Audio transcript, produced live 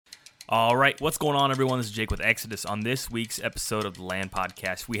All right, what's going on, everyone? This is Jake with Exodus. On this week's episode of the Land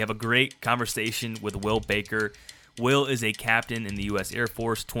Podcast, we have a great conversation with Will Baker. Will is a captain in the U.S. Air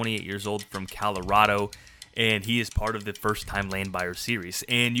Force, 28 years old, from Colorado, and he is part of the First Time Land Buyer series.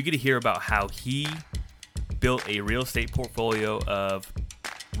 And you get to hear about how he built a real estate portfolio of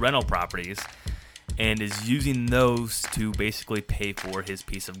rental properties and is using those to basically pay for his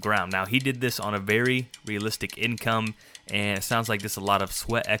piece of ground. Now, he did this on a very realistic income, and it sounds like this is a lot of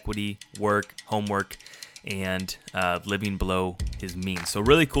sweat equity work, homework, and living below his means. So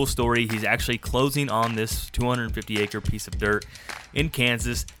really cool story. He's actually closing on this 250-acre piece of dirt in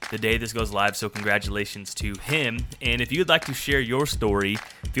Kansas the day this goes live, so congratulations to him. And if you'd like to share your story,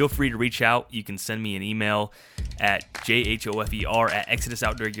 feel free to reach out. You can send me an email at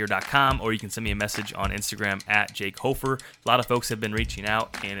jhofer@exodusoutdoorgear.com, or you can send me a message on Instagram at Jake Hofer. A lot of folks have been reaching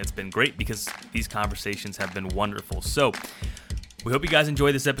out, and it's been great because these conversations have been wonderful. So we hope you guys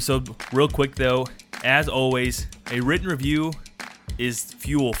enjoy this episode. Real quick, though, as always, a written review is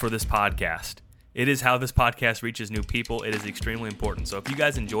fuel for this podcast. It is how this podcast reaches new people. It is extremely important. So if you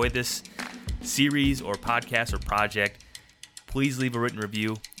guys enjoy this series or podcast or project, please leave a written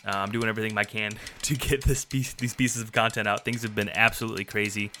review. I'm doing everything I can to get these pieces of content out. Things have been absolutely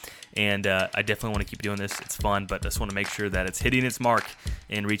crazy, and I definitely want to keep doing this. It's fun, but I just want to make sure that it's hitting its mark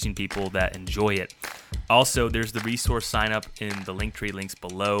and reaching people that enjoy it. Also, there's the resource sign up in the Linktree links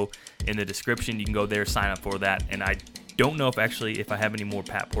below in the description. You can go there, sign up for that. And I don't know if I have any more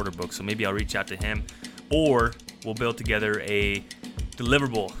Pat Porter books, so maybe I'll reach out to him, or we'll build together a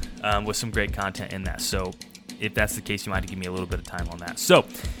deliverable with some great content in that. So if that's the case, you might have to give me a little bit of time on that. So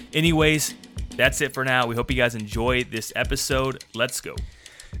anyways, that's it for now. We hope you guys enjoy this episode. Let's go.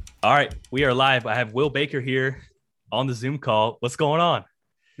 All right, we are live. I have Will Baker here on the Zoom call. What's going on?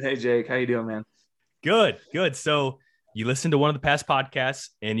 Hey, Jake. How you doing, man? Good. So you listened to one of the past podcasts,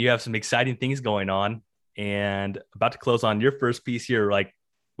 and you have some exciting things going on, and about to close on your first piece here, like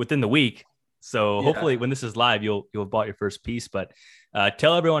within the week. So hopefully when this is live, you'll have bought your first piece. But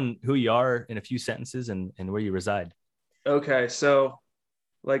tell everyone who you are in a few sentences and where you reside. Okay. So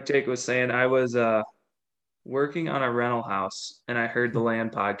like Jake was saying, I was working on a rental house, and I heard the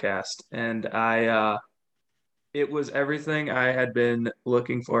Land Podcast, and it was everything I had been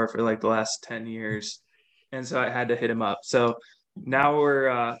looking for like the last 10 years. And so I had to hit him up. So now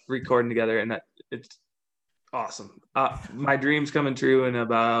we're recording together, and it's awesome. My dream's coming true in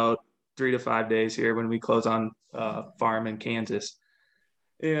about 3 to 5 days here when we close on farm in Kansas.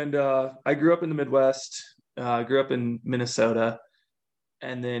 And I grew up in the Midwest, grew up in Minnesota,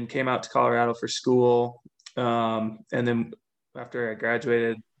 and then came out to Colorado for school. And then after I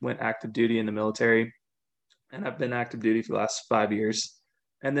graduated, went active duty in the military. And I've been active duty for the last 5 years.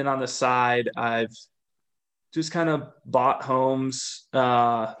 And then on the side, I've just kind of bought homes,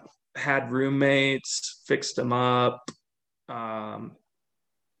 had roommates, fixed them up, and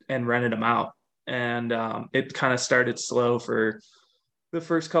rented them out. And it kind of started slow for the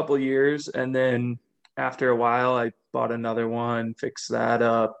first couple of years. And then after a while, I bought another one, fixed that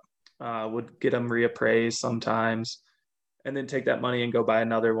up, would get them reappraised sometimes, and then take that money and go buy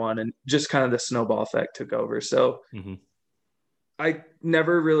another one. And just kind of the snowball effect took over. So I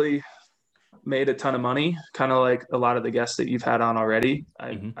never really made a ton of money, kind of like a lot of the guests that you've had on already.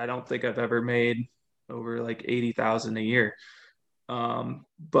 I don't think I've ever made over like 80,000 a year.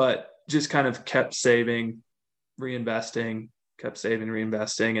 But just kind of kept saving, reinvesting.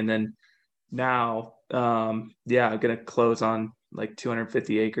 And then now, I'm going to close on like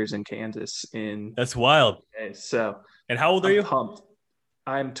 250 acres in Kansas That's wild. days. So, and how old are you? Pumped.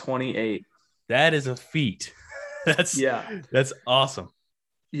 I'm 28. That is a feat. That's awesome.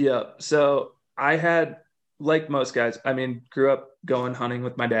 Yeah. So I had, like most guys, grew up going hunting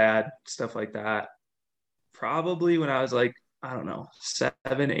with my dad, stuff like that. Probably when I was like, I don't know,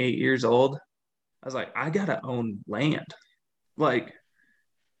 7, 8 years old, I was like, I gotta own land. Like,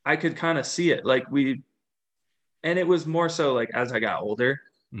 I could kind of see it. And it was more so like as I got older,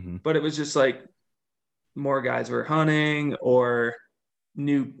 but it was just like more guys were hunting, or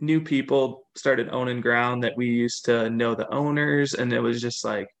new people started owning ground that we used to know the owners. And it was just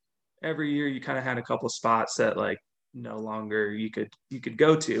like every year you kind of had a couple spots that like no longer you could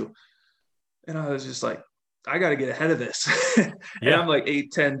go to. And I was just like, I got to get ahead of this. And I'm like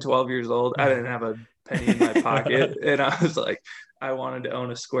 8, 10, 12 years old. I didn't have a penny in my pocket. And I was like, I wanted to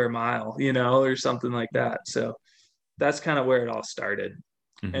own a square mile, or something like that. So that's kind of where it all started.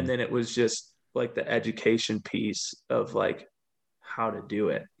 And then it was just like the education piece of like how to do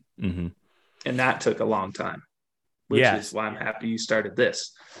it. And that took a long time. which is why I'm happy you started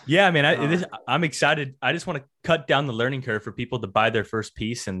this. Yeah, I mean, I'm excited. I just want to cut down the learning curve for people to buy their first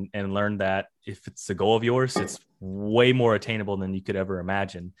piece and learn that if it's a goal of yours, it's way more attainable than you could ever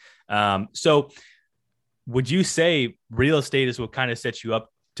imagine. So would you say real estate is what kind of sets you up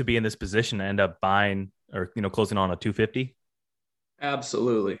to be in this position to end up buying or, closing on a 250?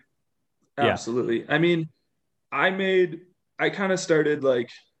 Absolutely. Yeah. Absolutely. I mean, I kind of started like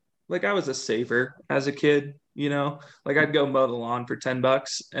I was a saver as a kid, like I'd go mow the lawn for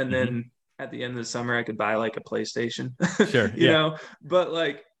 $10 and then at the end of the summer I could buy like a PlayStation, Sure. but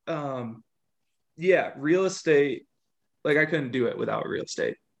like, yeah, real estate, like I couldn't do it without real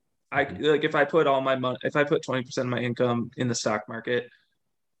estate. Like if I put all my money, if I put 20% of my income in the stock market,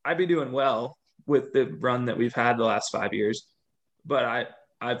 I'd be doing well with the run that we've had the last 5 years. But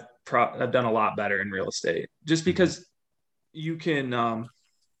I've done a lot better in real estate just because you can,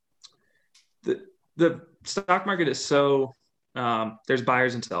 the stock market is so, there's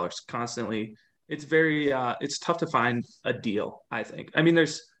buyers and sellers constantly. It's very, it's tough to find a deal, I think. I mean,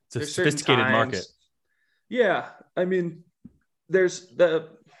 there's a sophisticated market. Yeah. I mean,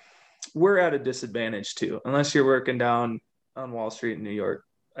 we're at a disadvantage too, unless you're working down on Wall Street in New York.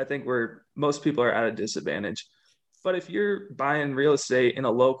 I think most people are at a disadvantage. But if you're buying real estate in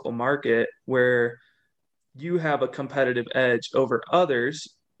a local market where you have a competitive edge over others,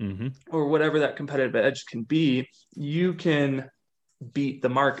 or whatever that competitive edge can be, you can beat the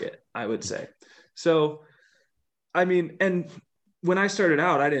market, I would say. So, I mean, and when I started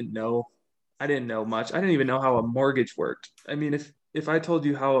out, I didn't know much. I didn't even know how a mortgage worked. I mean, if I told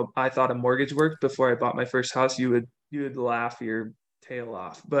you how I thought a mortgage worked before I bought my first house, you would laugh your tail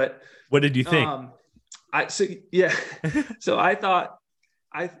off. But what did you think? So I thought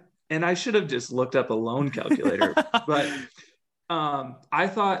I should have just looked up a loan calculator, but I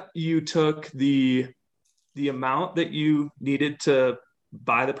thought you took the amount that you needed to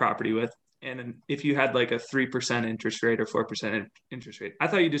buy the property with, and if you had like a 3% interest rate or 4% interest rate, I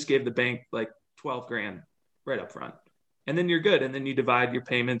thought you just gave the bank like 12 grand right up front, and then you're good, and then you divide your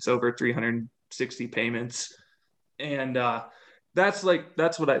payments over 360 payments, and that's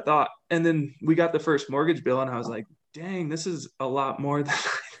what I thought. And then we got the first mortgage bill, and I was like, dang, this is a lot more than I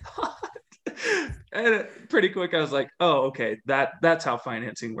thought. And pretty quick, I was like, oh, okay, that's how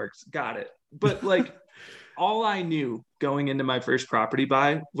financing works. Got it. But like, all I knew going into my first property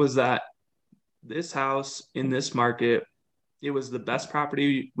buy was that this house in this market, it was the best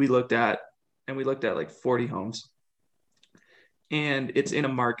property we looked at, and we looked at like 40 homes. And it's in a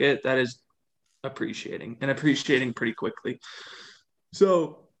market that is appreciating pretty quickly.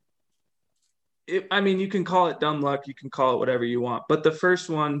 So, you can call it dumb luck, you can call it whatever you want. But the first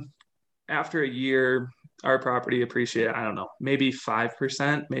one, after a year, our property appreciated, I don't know, maybe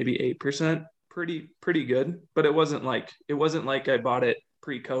 5%, maybe 8%, pretty good. But it wasn't like I bought it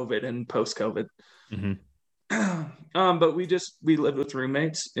pre-COVID and post-COVID. But we lived with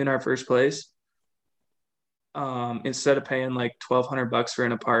roommates in our first place. Instead of paying like $1,200 for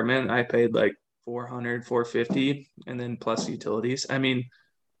an apartment, I paid like $450, and then plus utilities. I mean,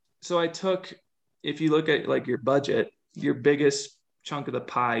 so if you look at like your budget, your biggest chunk of the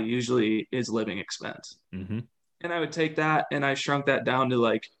pie usually is living expense. And I would take that and I shrunk that down to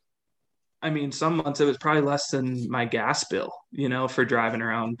like, I mean, some months it was probably less than my gas bill, for driving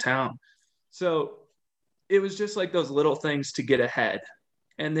around town. So it was just like those little things to get ahead.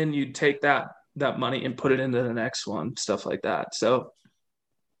 And then you take that money and put it into the next one, stuff like that. So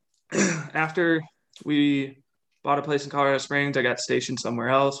after we bought a place in Colorado Springs, I got stationed somewhere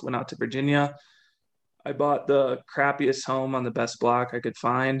else, went out to Virginia. I bought the crappiest home on the best block I could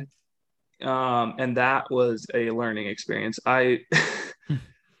find. And that was a learning experience. I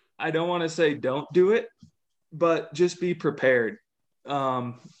don't want to say don't do it, but just be prepared.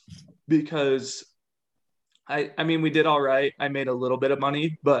 Because I mean, we did all right. I made a little bit of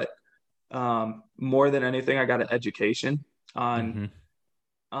money, but more than anything, I got an education on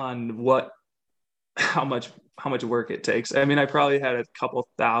how much work it takes. I mean, I probably had a couple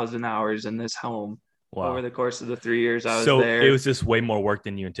thousand hours in this home over the course of the 3 years I was there. So it was just way more work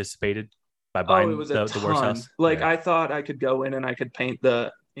than you anticipated by buying the worst house? Like, I thought I could go in and I could paint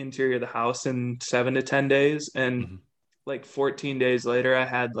the interior of the house in 7 to 10 days. And like 14 days later, I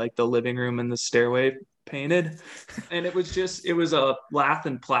had like the living room and the stairway painted. And it was a lath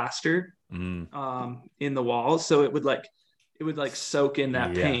and plaster in the walls. So it would like soak in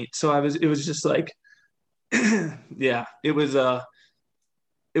that paint. So it was just like, yeah, it was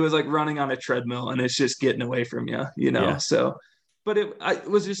like running on a treadmill and it's just getting away from you, Yeah. So, but it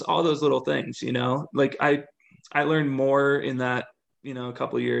was just all those little things, like I learned more in that a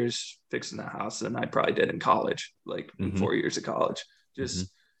couple of years fixing that house than I probably did in college, like in 4 years of college.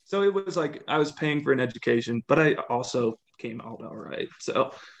 Just so it was like I was paying for an education, but I also came out all right.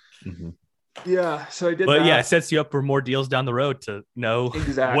 So yeah, so I did But that. yeah, it sets you up for more deals down the road to know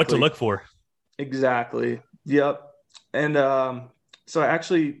what to look for. Exactly. Yep. And so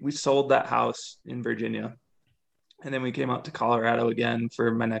we sold that house in Virginia, and then we came out to Colorado again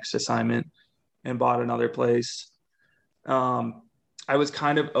for my next assignment and bought another place. I was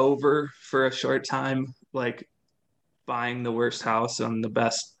kind of over for a short time, like buying the worst house on the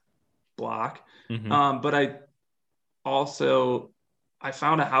best block. But I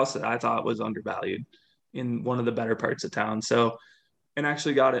found a house that I thought was undervalued in one of the better parts of town. So, and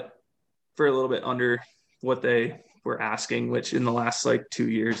actually got it for a little bit under what they were asking, which in the last like 2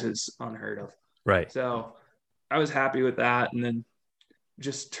 years is unheard of. Right. So I was happy with that. And then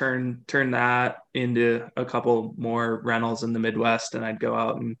just turn that into a couple more rentals in the Midwest. And I'd go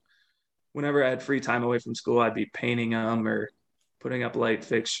out, and whenever I had free time away from school, I'd be painting them or putting up light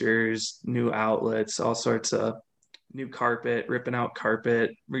fixtures, new outlets, all sorts of new carpet, ripping out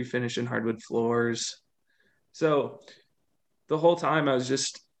carpet, refinishing hardwood floors. So the whole time I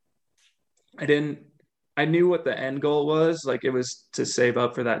knew what the end goal was. Like, it was to save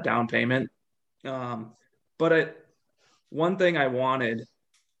up for that down payment. But one thing I wanted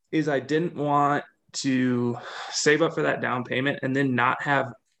is I didn't want to save up for that down payment and then not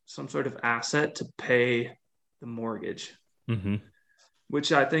have some sort of asset to pay the mortgage,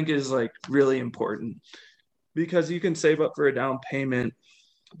 which I think is like really important, because you can save up for a down payment,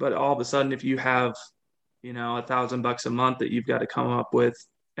 but all of a sudden, if you have, $1,000 a month that you've got to come up with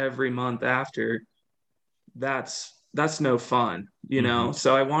every month after, that's no fun,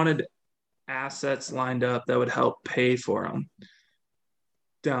 So I wanted assets lined up that would help pay for them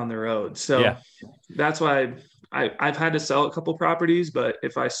down the road. So that's why I've had to sell a couple properties, but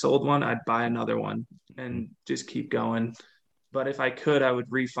if I sold one, I'd buy another one and just keep going. But if I could, I would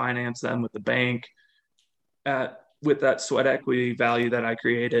refinance them with the bank with that sweat equity value that I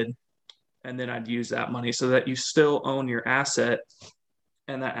created. And then I'd use that money so that you still own your asset,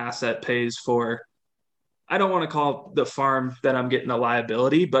 and that asset pays for, I don't want to call the farm that I'm getting a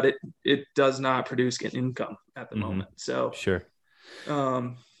liability, but it does not produce an income at the moment. So sure.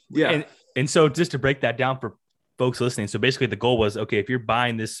 Yeah. And so just to break that down for folks listening. So basically the goal was, okay, if you're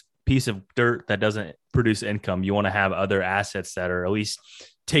buying this piece of dirt that doesn't produce income, you want to have other assets that are at least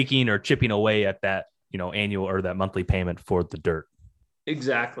taking or chipping away at that, annual or that monthly payment for the dirt.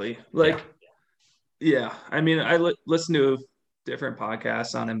 Exactly. I mean, I listen to different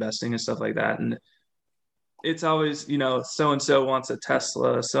podcasts on investing and stuff like that. And it's always, so-and-so wants a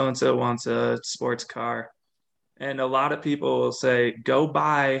Tesla, so-and-so wants a sports car. And a lot of people will say, go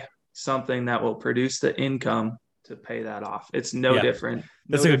buy something that will produce the income to pay that off. It's no different.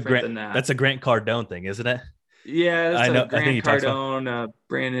 That's than that. That's a Grant Cardone thing, isn't it? Yeah, that's a Grant Cardone,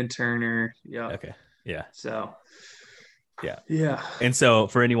 Brandon Turner. Yeah. Okay. Yeah. So. Yeah. And so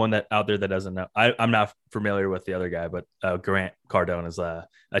for anyone that out there that doesn't know, I'm not familiar with the other guy, but Grant Cardone is a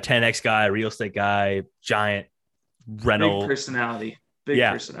 10X guy, real estate guy, giant rental big personality.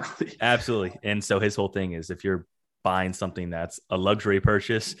 Personality. Absolutely. And so his whole thing is, if you're buying something that's a luxury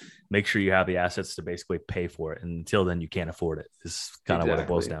purchase, make sure you have the assets to basically pay for it. And until then, you can't afford it. This is kind of what it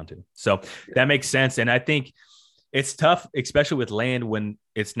boils down to. So that makes sense. And I think it's tough, especially with land when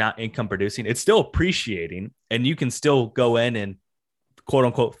it's not income producing. It's still appreciating, and you can still go in and quote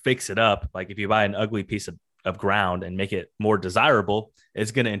unquote fix it up. Like if you buy an ugly piece of ground and make it more desirable,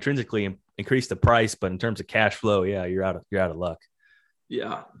 it's going to intrinsically increase the price. But in terms of cash flow, you're out of luck.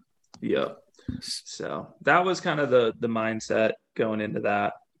 Yeah. So that was kind of the mindset going into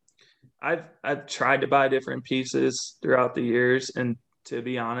that. I've tried to buy different pieces throughout the years, and to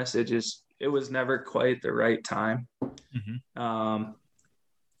be honest, it was never quite the right time.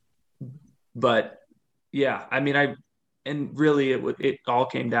 But yeah, I mean, it all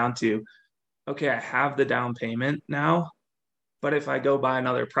came down to, okay, I have the down payment now, but if I go buy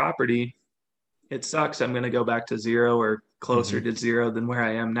another property, it sucks. I'm going to go back to zero or closer to zero than where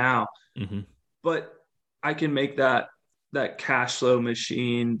I am now. But I can make that cash flow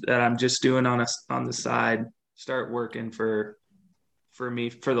machine that I'm just doing on the side start working for me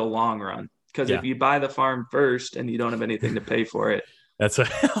for the long run. Because if you buy the farm first and you don't have anything to pay for it, it's a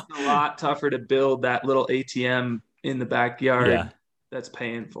lot tougher to build that little ATM in the backyard that's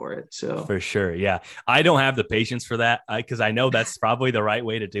paying for it. So for sure. Yeah. I don't have the patience for that, because I know that's probably the right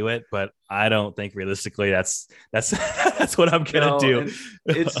way to do it, but I don't think realistically that's what I'm going to do.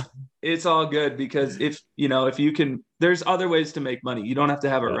 It's all good, because if you can, there's other ways to make money. You don't have to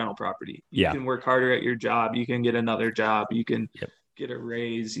have a rental property. You can work harder at your job. You can get another job. You can get a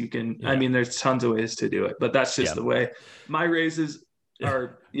raise. You can, Yeah. I mean, there's tons of ways to do it, but that's just the way. My raises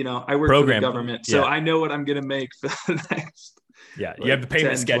are, I work for the government, so I know what I'm going to make for the next. Yeah. You have the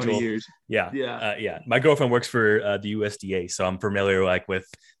payment 10, schedule. 20 years. Yeah. Yeah. My girlfriend works for the USDA, so I'm familiar with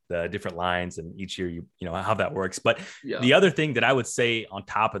the different lines, and each year, you know, how that works. But the other thing that I would say on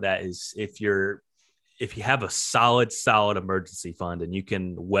top of that is if you have a solid emergency fund and you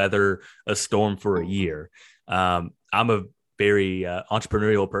can weather a storm for a year. I'm a very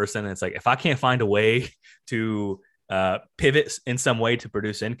entrepreneurial person. And it's like, if I can't find a way to pivot in some way to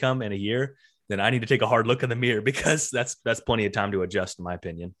produce income in a year, then I need to take a hard look in the mirror, because that's plenty of time to adjust, in my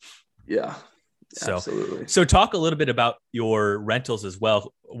opinion. Yeah. Absolutely. So talk a little bit about your rentals as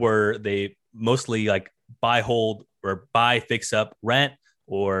well. Were they mostly like buy, hold, or buy, fix up, rent,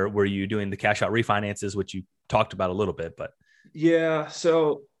 or were you doing the cash out refinances, which you talked about a little bit? But yeah,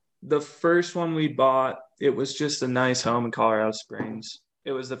 so the first one we bought, it was just a nice home in Colorado Springs.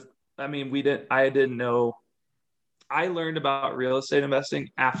 It was I didn't know. I learned about real estate investing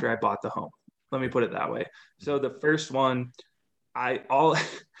after I bought the home. Let me put it that way. So the first one,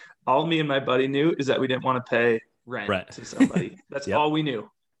 all me and my buddy knew is that we didn't want to pay rent to somebody. That's all we knew.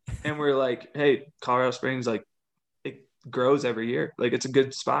 And we're like, hey, Colorado Springs, like, it grows every year. Like, it's a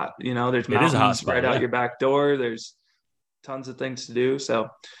good spot. You know, there's mountains right out your back door. There's tons of things to do. So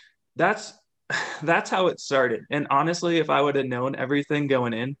that's how it started. And honestly, if I would have known everything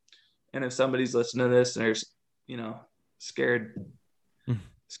going in, and if somebody's listening to this and there's, scared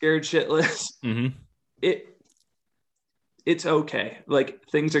shitless, it's okay. Like,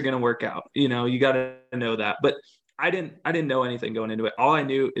 things are going to work out, you got to know that. But I didn't know anything going into it. All I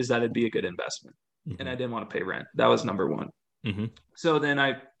knew is that it'd be a good investment, and I didn't want to pay rent. That was number one. So then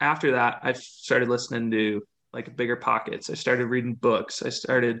after that, I started listening to like Bigger Pockets. I started reading books. I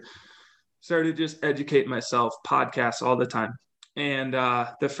started just educating myself, podcasts all the time. And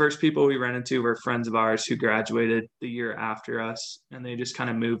the first people we ran into were friends of ours who graduated the year after us, and they just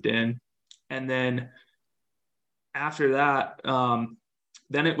kind of moved in. And then after that,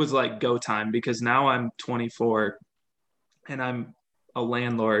 then it was like go time, because now I'm 24 and I'm a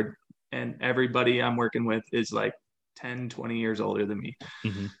landlord, and everybody I'm working with is like 10, 20 years older than me.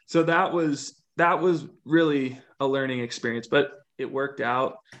 So that was really a learning experience, but it worked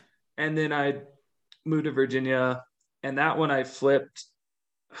out. And then I moved to Virginia, and that one I flipped.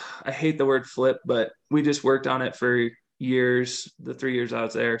 I hate the word flip, but we just worked on it for years. The 3 years I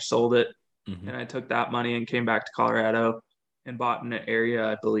was there, sold it. And I took that money and came back to Colorado and bought in an area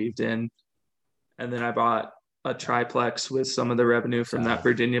I believed in. And then I bought a triplex with some of the revenue from that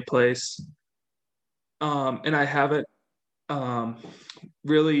Virginia place. And I haven't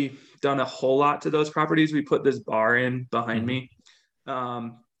really done a whole lot to those properties. We put this bar in behind me,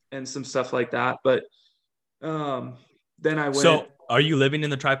 and some stuff like that. But then I went. So are you living in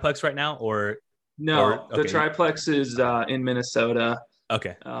the triplex right now, or? No, the triplex is in Minnesota.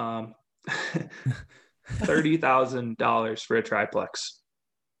 Okay. $30,000 for a triplex.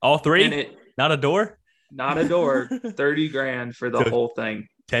 All three? Not a door? Not a door. $30,000 for the whole thing.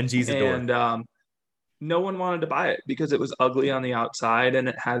 10 G's a door. And no one wanted to buy it because it was ugly on the outside and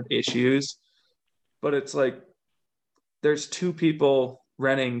it had issues. But it's like, there's 2 people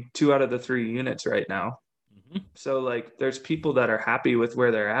renting 2 out of the 3 units right now. So like, there's people that are happy with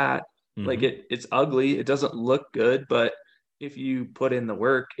where they're at. Like, it's ugly. It doesn't look good, but if you put in the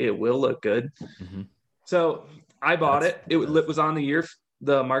work, it will look good. So I bought it. It was on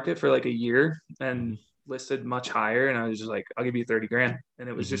the market for like a year and listed much higher. And I was just like, I'll give you $30,000. And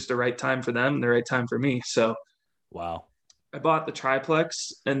it was just the right time for them, the right time for me. So wow. I bought the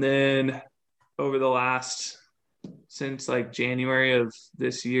triplex, and then over since like January of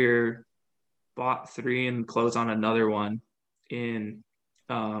this year, bought 3 and closed on another one in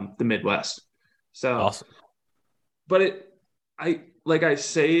the Midwest. So awesome. But I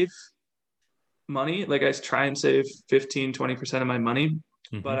save money. Like, I try and save 15-20% of my money,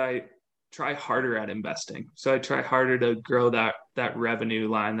 but I try harder at investing. So I try harder to grow that revenue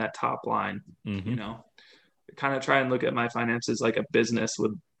line, that top line, kind of try and look at my finances like a business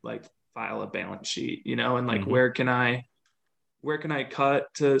would like file a balance sheet, and like, where can I cut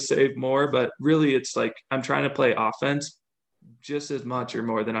to save more? But really it's like, I'm trying to play offense just as much or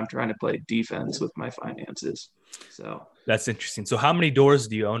more than I'm trying to play defense with my finances. So that's interesting. So how many doors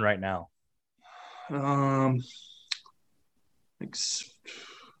do you own right now? Like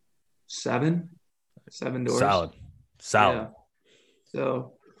 7 doors. Solid. Yeah.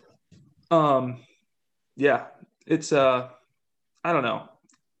 So, yeah, it's, I don't know.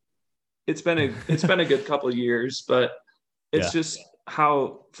 It's been a good couple of years, but it's just,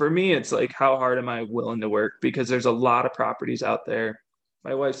 how, for me, it's like, how hard am I willing to work? Because there's a lot of properties out there.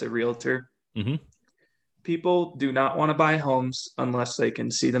 My wife's a realtor. Mm-hmm. People do not want to buy homes unless they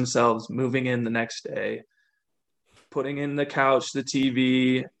can see themselves moving in the next day, putting in the couch, the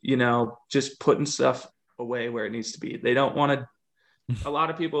TV, just putting stuff away where it needs to be. They don't want to. A lot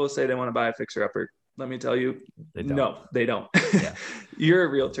of people will say they want to buy a fixer upper. Let me tell you, no, they don't. Yeah. You're a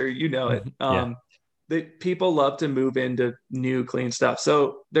realtor, you know it. Yeah. People love to move into new, clean stuff.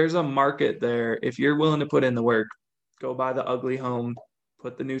 So there's a market there. If you're willing to put in the work, go buy the ugly home,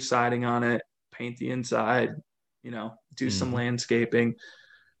 put the new siding on it, paint the inside, do some landscaping.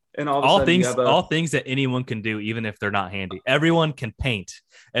 And all of a sudden you have all things that anyone can do, even if they're not handy. Everyone can paint.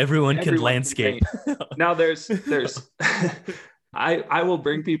 Everyone can landscape. Now there's I will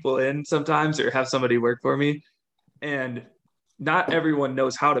bring people in sometimes or have somebody work for me, and not everyone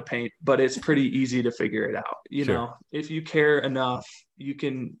knows how to paint, but it's pretty easy to figure it out. Sure. If you care enough, you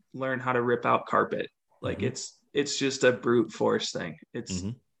can learn how to rip out carpet. Like it's just a brute force thing. It's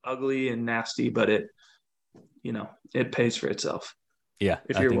ugly and nasty, but it pays for itself. Yeah.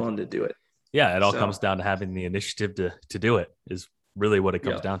 If you're willing to do it. Yeah. It all comes down to having the initiative to do it is really what it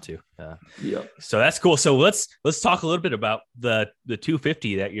comes down to. So that's cool. So let's talk a little bit about the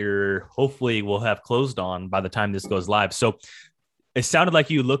 250 that you're hopefully will have closed on by the time this goes live. So it sounded like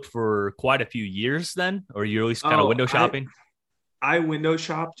you looked for quite a few years then, or you're at least kind of window shopping. I window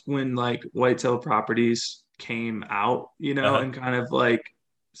shopped when like Whitetail Properties came out, and kind of like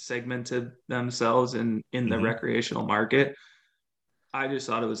segmented themselves in the recreational market. I just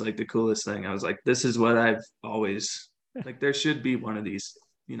thought it was like the coolest thing. I was like, this is what I've always like. There should be one of these,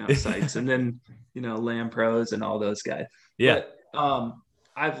 sites, and then Land Pros and all those guys. Yeah. But,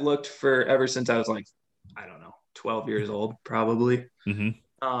 I've looked for ever since I was like, I don't know, 12 years old, probably. And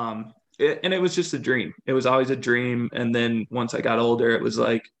it was just a dream. It was always a dream. And then once I got older, it was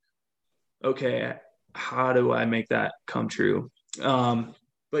like, okay, how do I make that come true?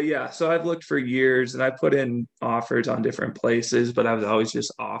 But yeah, so I've looked for years and I put in offers on different places, but I was always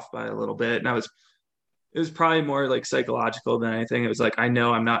just off by a little bit. And it was probably more like psychological than anything. It was like, I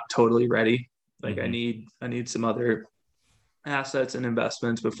know I'm not totally ready. Like I need some other assets and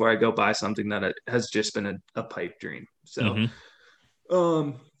investments before I go buy something that has just been a pipe dream. So,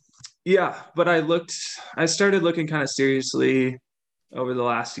 yeah, but I started looking kind of seriously over the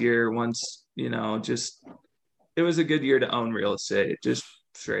last year once, it was a good year to own real estate, just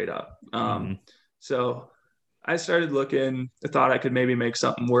straight up. So I started looking, I thought I could maybe make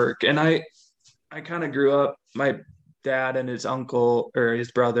something work. And I kind of grew up, my dad and his uncle or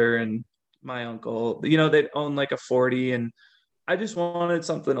his brother and my uncle, they'd own like a 40, and I just wanted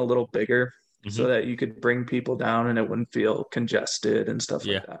something a little bigger so that you could bring people down and it wouldn't feel congested and stuff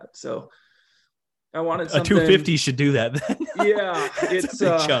like that. So I wanted something. A 250 should do that then. Yeah, it's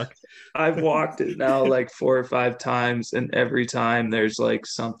a chunk. I've walked it now like 4 or 5 times, and every time there's like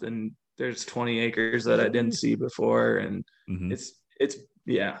something. There's 20 acres that I didn't see before, and it's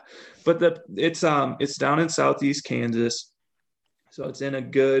but it's down in southeast Kansas, so it's in a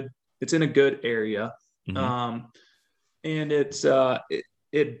good area, and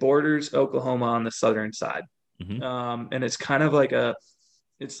it borders Oklahoma on the southern side, and it's kind of like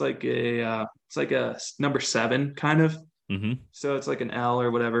it's like a number 7 kind of. So it's like an L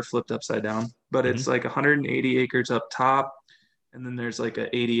or whatever flipped upside down, but it's like 180 acres up top. And then there's like a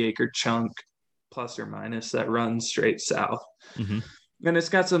 80-acre chunk plus or minus that runs straight south. And it's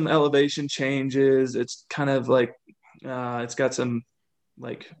got some elevation changes. It's kind of like, it's got some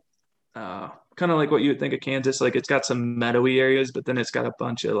like, kind of like what you would think of Kansas. Like it's got some meadowy areas, but then it's got a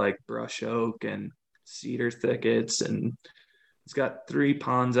bunch of like brush oak and cedar thickets, and it's got 3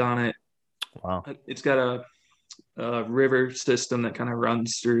 ponds on it. Wow. It's got a river system that kind of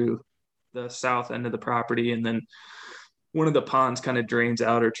runs through the south end of the property, and then one of the ponds kind of drains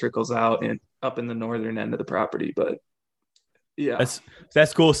out or trickles out and up in the northern end of the property. But yeah,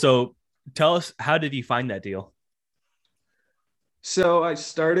 that's cool. So tell us, how did you find that deal? So I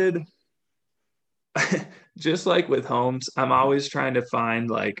started just like with homes. I'm always trying to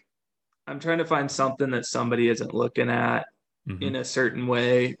find something that somebody isn't looking at in a certain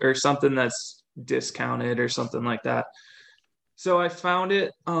way, or something that's discounted or something like that. So I found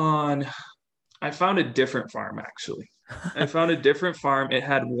a different farm, actually. I found a different farm. It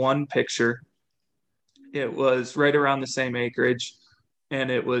had one picture. It was right around the same acreage, and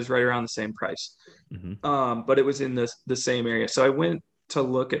it was right around the same price. But it was in the same area. So I went to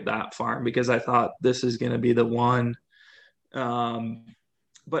look at that farm because I thought this is going to be the one.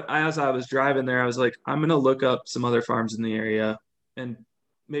 But as I was driving there, I was like, I'm going to look up some other farms in the area and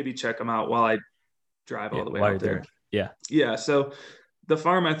maybe check them out while I drive all the way out there. Yeah. Yeah. So the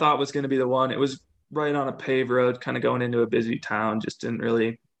farm I thought was going to be the one. It was right on a paved road, kind of going into a busy town. Just didn't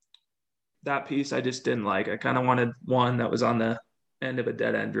really, that piece I just didn't like. I kind of wanted one that was on the end of a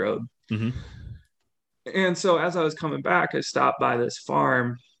dead end road. Mm-hmm. And so as I was coming back, I stopped by this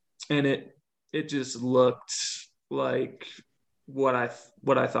farm, and it just looked like what I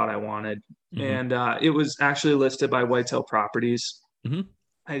thought I wanted. Mm-hmm. And it was actually listed by Whitetail Properties.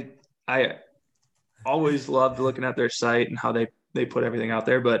 Mm-hmm. I always loved looking at their site and how they put everything out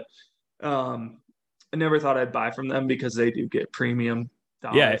there, but I never thought I'd buy from them because they do get premium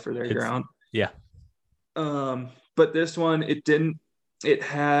dollar for their ground. Yeah. But this one, it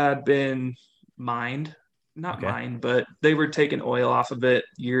had been mined, not mined, but they were taking oil off of it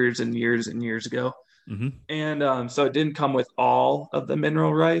years and years and years ago. Mm-hmm. And so it didn't come with all of the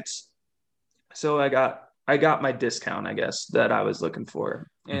mineral rights. So I got my discount, I guess, that I was looking for.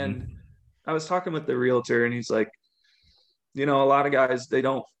 And I was talking with the realtor, and he's like, a lot of guys, they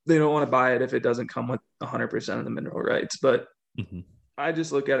don't want to buy it if it doesn't come with 100% of the mineral rights. But I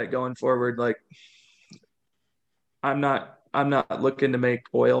just look at it going forward, like I'm not looking to make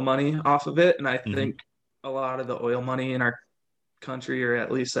oil money off of it. And I think a lot of the oil money in our country, or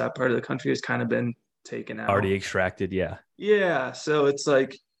at least that part of the country, has kind of been taken out. Already extracted. Yeah. Yeah. So it's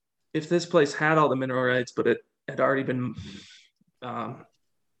like, if this place had all the mineral rights, but it had already been,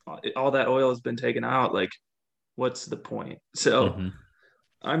 all that oil has been taken out, like, what's the point? So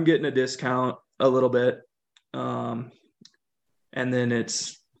I'm getting a discount a little bit. And then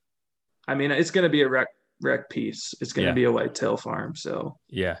it's going to be a wreck piece. It's going to be a whitetail farm. So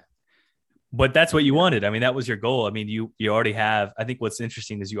yeah, but that's what you wanted. I mean, that was your goal. I mean, you already have, I think what's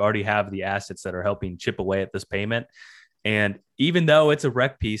interesting is you already have the assets that are helping chip away at this payment. And even though it's a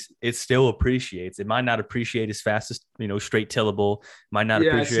wreck piece, it still appreciates. It might not appreciate as fast as, straight tillable. Might not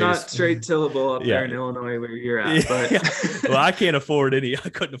appreciate. Yeah, it's not straight tillable up there in Illinois where you're at. But well, I couldn't afford an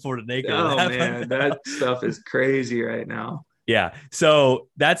acre. Oh man, that stuff is crazy right now. Yeah. So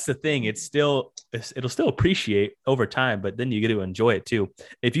that's the thing. It'll still appreciate over time, but then you get to enjoy it too.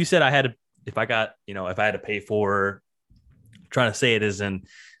 If you said if I had to pay for, trying to say it as in,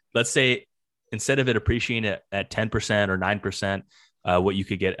 let's say, instead of it appreciating it at 10% or 9%, what you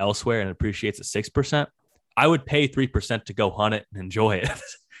could get elsewhere, and it appreciates at 6%, I would pay 3% to go hunt it and enjoy it.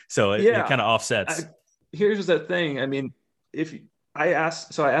 So it kind of offsets. Here's the thing. I mean, I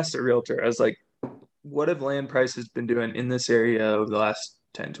asked the realtor, I was like, what have land prices been doing in this area over the last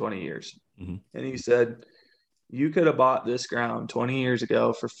 10, 20 years? And he said, you could have bought this ground 20 years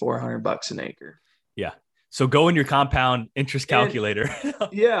ago for $400 an acre. Yeah. So go in your compound interest calculator.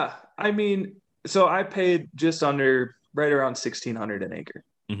 Yeah. I mean, so I paid just under, right around $1,600 an acre.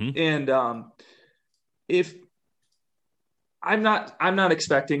 And if I'm not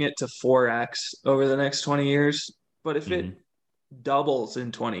expecting it to 4x over the next 20 years, but if it doubles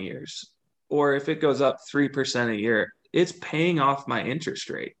in 20 years, or if it goes up 3% a year, it's paying off my interest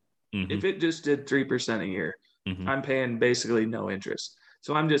rate. If it just did 3% a year, I'm paying basically no interest.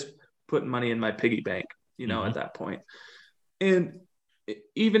 So I'm just putting money in my piggy bank, at that point. And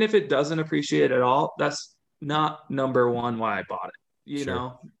even if it doesn't appreciate at all, that's not number one why I bought it, you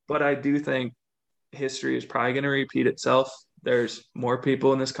know. But I do think history is probably going to repeat itself. There's more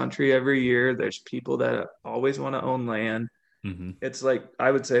people in this country every year. There's people that always want to own land. It's like,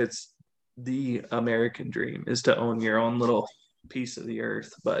 I would say it's the American dream is to own your own little piece of the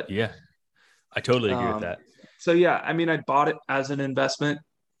earth. But yeah, I totally agree with that. So yeah, I mean, I bought it as an investment,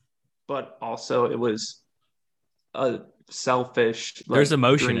 but also it was a selfish, there's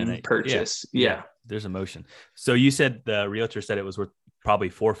emotion in it. Purchase. Yeah, there's emotion. So you said the realtor said it was worth probably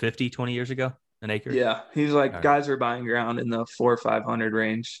 $450 20 years ago an acre. Yeah, he's like, guys were buying ground in the 400 or 500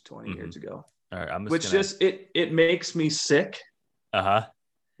 range 20 years ago. All right, it makes me sick.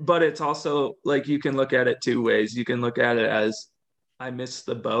 But it's also like, you can look at it two ways. You can look at it as, I missed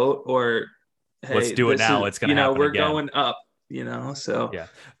the boat, or hey, let's do it now. It's gonna happen. We're again. Going up. So yeah.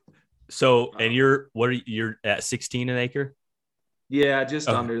 So and you're at 16 an acre? Yeah, just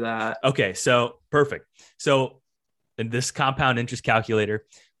under that. Okay, so perfect. So in this compound interest calculator,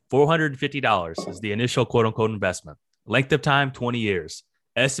 $450 is the initial quote unquote investment. Length of time, 20 years.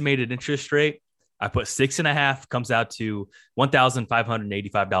 Estimated interest rate, I put 6.5, comes out to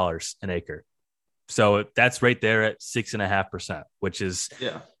 $1,585 an acre. So that's right there at 6.5%, which is,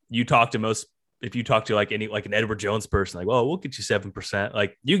 you talk to if you talk to like an Edward Jones person, like, well, we'll get you 7%.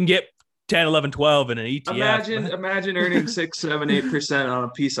 Like, you can get 10, 11, 12 in an ETF. Imagine earning 6, 7, 8% on a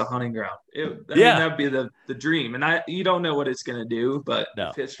piece of hunting ground. That'd be the dream. And you don't know what it's going to do, but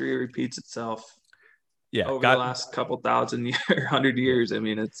if history repeats itself over the last couple 100 years, I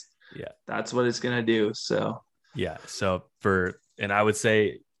mean, that's what it's going to do. So, yeah. So And I would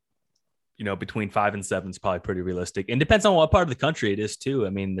say, between 5 and 7 is probably pretty realistic. And depends on what part of the country it is too. I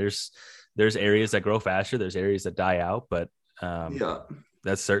mean, there's areas that grow faster, there's areas that die out, but Yeah.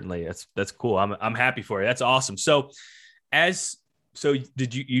 that's cool. I'm happy for you. That's awesome. So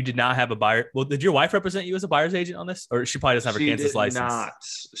you did not have a buyer? Well, did your wife represent you as a buyer's agent on this, or she probably doesn't have her Kansas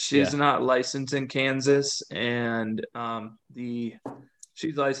license? She's not licensed in Kansas, and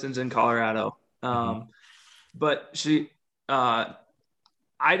she's licensed in Colorado. But I've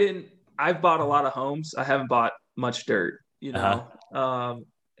bought a lot of homes. I haven't bought much dirt,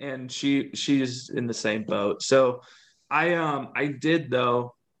 and she's in the same boat. So I did,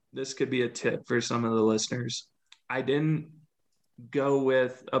 though. This could be a tip for some of the listeners. I didn't go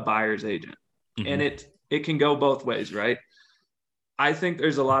with a buyer's agent, and it can go both ways, right? I think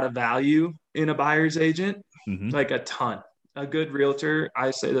there's a lot of value in a buyer's agent, like a ton. A good realtor,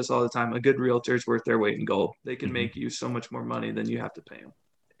 I say this all the time, a good realtor is worth their weight in gold. They can make you so much more money than you have to pay them.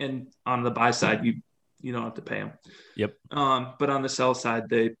 And on the buy side, you don't have to pay them. Yep. But on the sell side,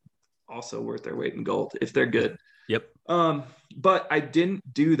 they also worth their weight in gold if they're good. Yep. But I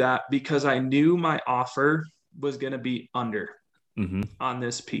didn't do that because I knew my offer was going to be under on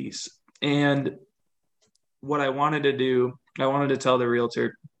this piece. And what I wanted to do, I wanted to tell the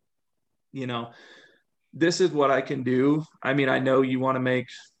realtor, this is what I can do. I mean, I know you're going to make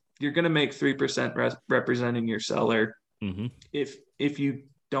 3% representing your seller. If you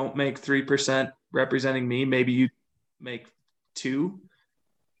don't make 3% representing me, maybe you make 2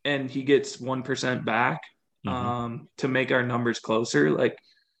 and he gets 1% back to make our numbers closer. Like,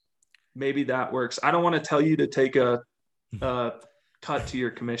 maybe that works. I don't want to tell you to take a cut to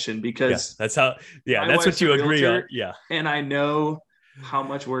your commission because that's what you agree on. Yeah. And I know how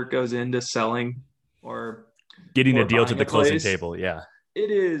much work goes into selling or getting a deal to the closing table. Yeah.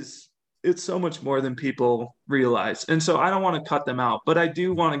 It's so much more than people realize. And so I don't want to cut them out, but I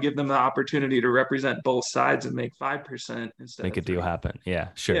do want to give them the opportunity to represent both sides and make 5% instead make a deal happen. Yeah,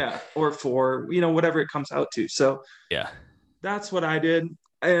 sure. Yeah. Or 4, whatever it comes out to. So yeah, that's what I did.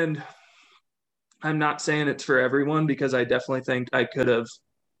 And I'm not saying it's for everyone because I definitely think I could have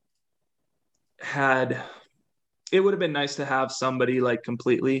it would have been nice to have somebody like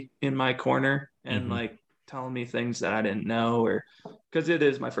completely in my corner and like telling me things that I didn't know, or because it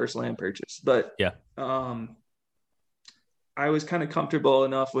is my first land purchase. But yeah, I was kind of comfortable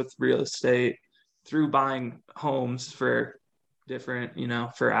enough with real estate through buying homes for different,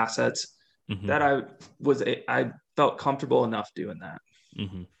 for assets that I felt comfortable enough doing that.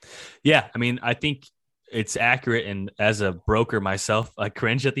 Yeah. I mean, I think it's accurate. And as a broker myself, I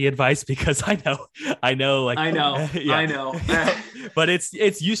cringe at the advice because I know, but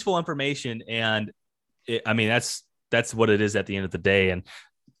it's useful information. And that's what it is at the end of the day. And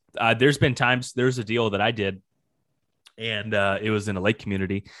there's been times, there's a deal that I did and it was in a lake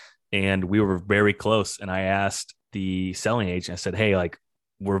community and we were very close. And I asked the selling agent, I said, hey, like,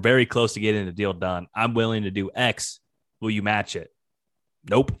 we're very close to getting the deal done. I'm willing to do X. Will you match it?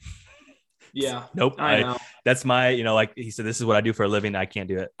 Nope. Yeah. Nope. I know. That's my, like he said, this is what I do for a living. I can't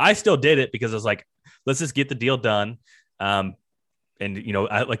do it. I still did it because I was like, let's just get the deal done. And,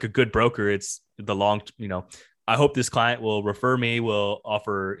 I, like a good broker, it's the long, I hope this client will refer me, will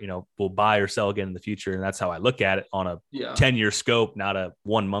offer, will buy or sell again in the future. And that's how I look at it on a 10-year scope, not a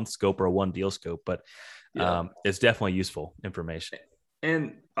 1-month scope or a 1 deal scope, but it's definitely useful information.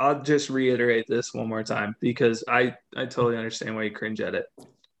 And I'll just reiterate this one more time because I totally understand why you cringe at it.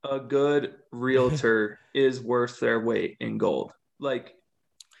 A good realtor is worth their weight in gold. Like,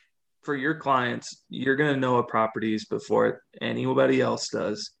 for your clients, you're going to know a properties before anybody else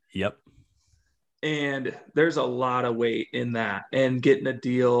does. Yep. And there's a lot of weight in that, and getting a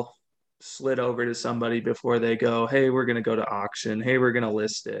deal slid over to somebody before they go, hey, we're going to go to auction. Hey, we're going to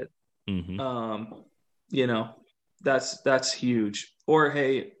list it. That's huge. Or,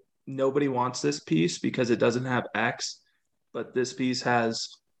 hey, nobody wants this piece because it doesn't have X, but this piece has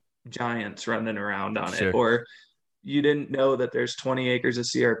giants running around on it. Or you didn't know that there's 20 acres of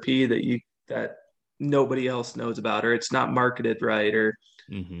CRP that nobody else knows about, or it's not marketed right, or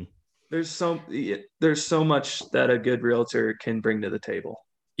there's so much that a good realtor can bring to the table.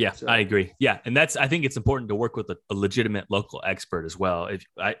 Yeah, so. I agree. Yeah. And I think it's important to work with a legitimate local expert as well. If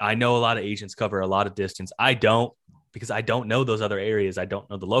I know a lot of agents cover a lot of distance. I don't, because I don't know those other areas. I don't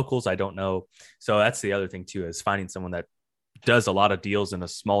know the locals. I don't know. So that's the other thing too, is finding someone that does a lot of deals in a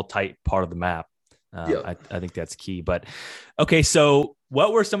small, tight part of the map. I think that's key. But okay, so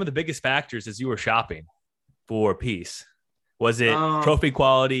what were some of the biggest factors as you were shopping for a piece? Was it trophy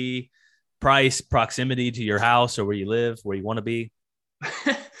quality, price, proximity to your house or where you live, where you want to be?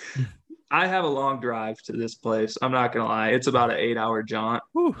 I have a long drive to this place. I'm not gonna lie. It's about an 8-hour jaunt.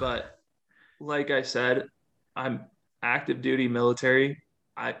 Whew. But like I said, I'm active duty military.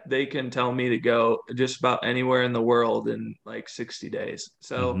 They can tell me to go just about anywhere in the world in like 60 days.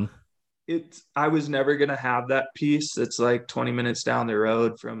 So I was never gonna have that peace that's like 20 minutes down the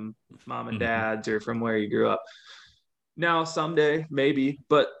road from mom and dad's or from where you grew up. Now someday maybe,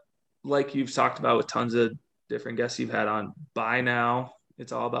 but like you've talked about with tons of different guests you've had on, buy now.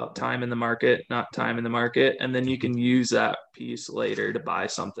 It's all about time in the market, not time in the market. And then you can use that piece later to buy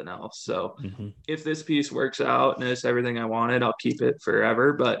something else. So if this piece works out and it's everything I wanted, I'll keep it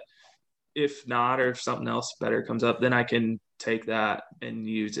forever. But if not, or if something else better comes up, then I can take that and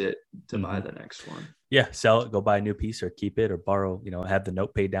use it to buy the next one. Yeah. Sell it, go buy a new piece, or keep it, or borrow, have the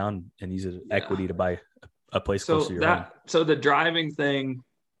note paid down and use it as equity to buy a place close to your home. So the driving thing,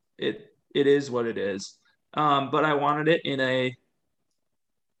 it is what it is. But I wanted it in a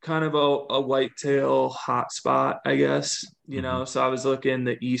kind of a whitetail hot spot, I guess, so I was looking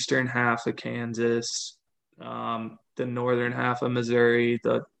the eastern half of Kansas, the northern half of Missouri,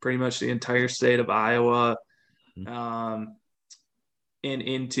 pretty much the entire state of Iowa, and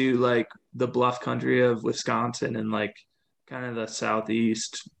into like the bluff country of Wisconsin and like kind of the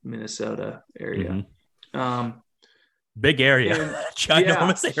southeast Minnesota area. Big area.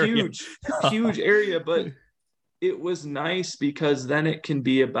 Ginormous area. Huge area, but it was nice because then it can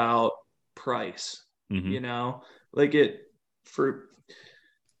be about price, like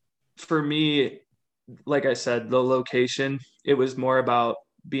for me, like I said, the location, it was more about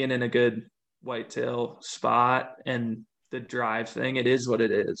being in a good whitetail spot, and the drive thing, it is what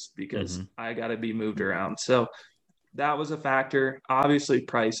it is because I got to be moved around. So that was a factor. Obviously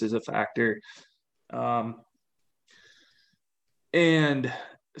price is a factor. And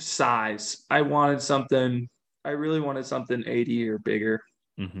size, I really wanted something 80 or bigger,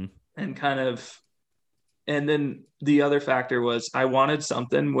 and then the other factor was I wanted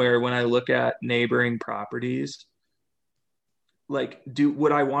something where when I look at neighboring properties, like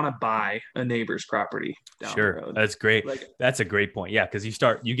would I want to buy a neighbor's property down the road? That's great. That's a great point. Yeah. Cause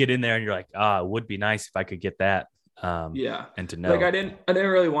you get in there and you're like, it would be nice if I could get that. And to know, like, I didn't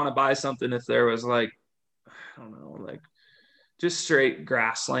really want to buy something if there was like, I don't know, like just straight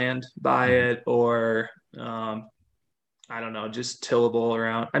grassland by it, or I don't know, just tillable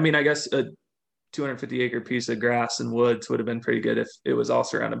around. I mean, I guess a 250 acre piece of grass and woods would have been pretty good if it was all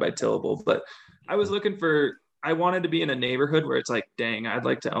surrounded by tillable. But I was I wanted to be in a neighborhood where it's like, dang, I'd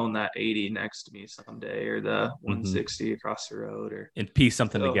like to own that 80 next to me someday, or the 160 across the road, and piece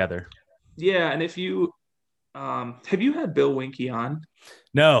something together. Yeah. And if you, have you had Bill Winke on?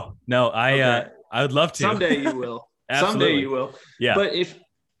 No, I would love to. Someday you will. Someday you will. Yeah. But if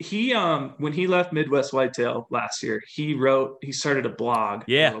he, when he left Midwest Whitetail last year, he started a blog.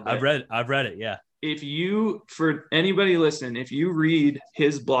 Yeah. I've read it. Yeah. For anybody listening, if you read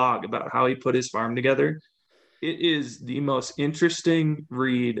his blog about how he put his farm together, it is the most interesting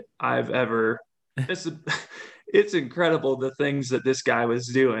read I've ever. It's incredible the things that this guy was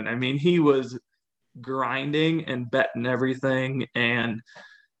doing. I mean, he was grinding and betting everything and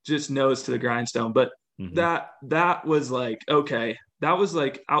just nose to the grindstone. But that was like, okay, that was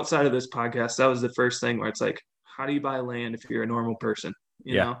like outside of this podcast, that was the first thing where it's like, how do you buy land if you're a normal person,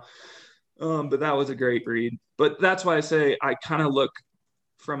 you know? But that was a great read. But that's why I say I kind of look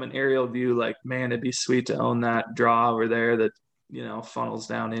from an aerial view like, man, it'd be sweet to own that draw over there that, funnels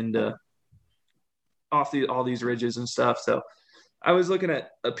down into all these ridges and stuff. So I was looking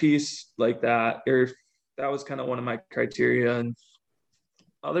at a piece like that, or that was kind of one of my criteria. And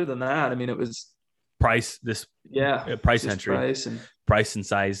other than that, I mean, it was price entry, price and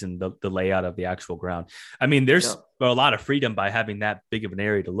size, and the layout of the actual ground. I mean, there's a lot of freedom by having that big of an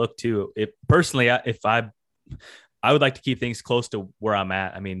area to look to. Personally, I would like to keep things close to where I'm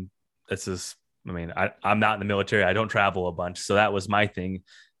at. I mean, I'm not in the military. I don't travel a bunch. So that was my thing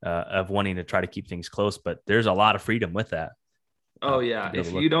of wanting to try to keep things close, but there's a lot of freedom with that. Oh yeah.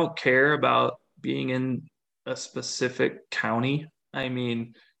 If you don't care about being in a specific county, I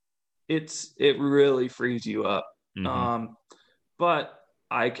mean, it really frees you up. But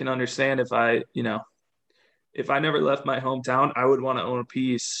I can understand if I never left my hometown, I would want to own a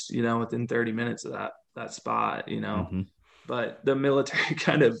piece, within 30 minutes of that spot, but the military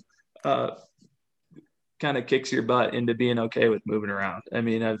kind of kicks your butt into being okay with moving around. I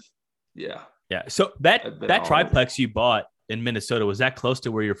mean, So that triplex you bought in Minnesota, was that close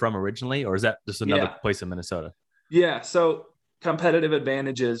to where you're from originally, or is that just another place in Minnesota? Yeah. So competitive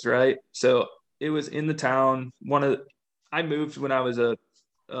advantages, right? So it was in the town. I moved when I was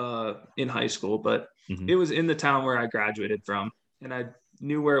in high school, but it was in the town where I graduated from, and I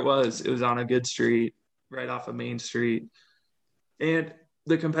knew where it was. It was on a good street, right off of Main Street. And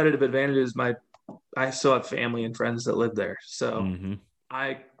the competitive advantage is I still have family and friends that live there. So Mm-hmm.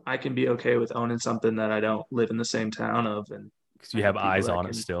 I can be okay with owning something that I don't live in the same town of, and Because I you have have people eyes that on it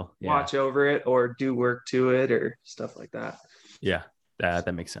can still. Yeah. watch over it or do work to it or stuff like that. Yeah.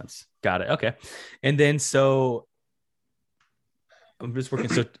 That makes sense. Got it. Okay. And then so I'm just working.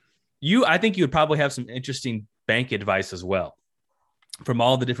 So I think you would probably have some interesting bank advice as well from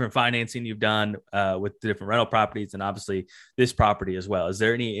all the different financing you've done with the different rental properties and obviously this property as well. Is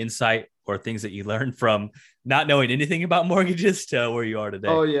there any insight or things that you learned from not knowing anything about mortgages to where you are today?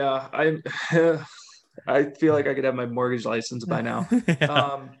 Oh yeah, I feel like I could have my mortgage license by now.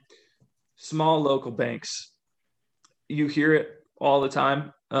 Yeah. Small local banks, you hear it all the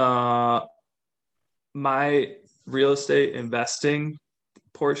time. My real estate investing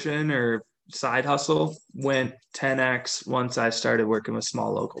portion or side hustle went 10x once I started working with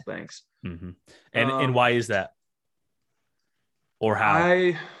small local banks. Mm-hmm. And Um, why is that or how?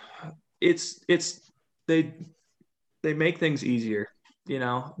 I it's they they make things easier. You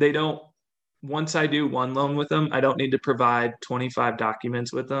know, they don't once I do one loan with them, I don't need to provide 25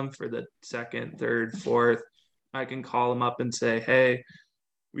 documents with them for the second, third, fourth. I can call them up and say, "Hey,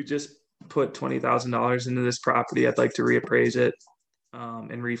 we just put $20,000 into this property. I'd like to reappraise it and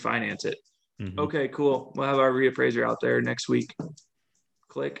refinance it." Mm-hmm. Okay, cool. We'll have our reappraiser out there next week.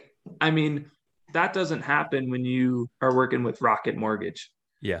 Click. I mean, that doesn't happen when you are working with Rocket Mortgage.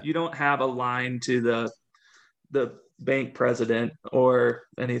 Yeah. You don't have a line to the bank president or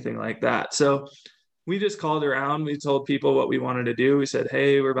anything like that. So we just called around. We told people what we wanted to do. We said,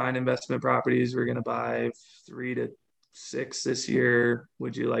 "Hey, we're buying investment properties. We're going to buy 3 to 6 this year.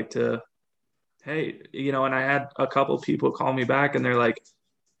 Would you like to?" Hey, and I had a couple people call me back and they're like,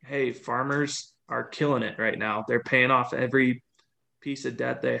 "Hey, farmers are killing it right now. They're paying off every piece of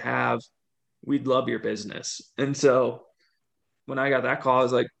debt they have. We'd love your business." And so when I got that call, I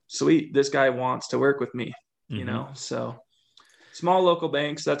was like, "Sweet, this guy wants to work with me." Mm-hmm. So small local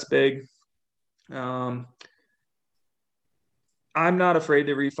banks, that's big. Um, I'm not afraid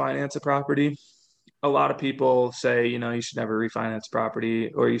to refinance a property. A lot of people say, you should never refinance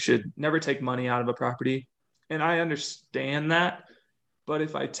property or you should never take money out of a property. And I understand that. But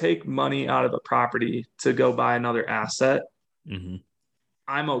if I take money out of a property to go buy another asset, Mm-hmm.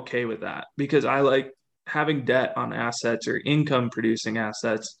 I'm okay with that because I like having debt on assets or income producing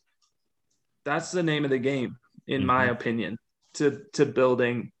assets. That's the name of the game, in my Mm-hmm. opinion, to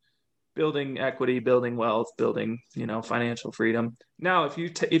building equity, building wealth, building, financial freedom. Now, if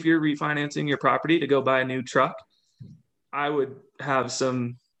you're refinancing your property to go buy a new truck, I would have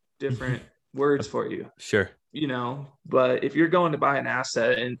some different words for you, Sure. but if you're going to buy an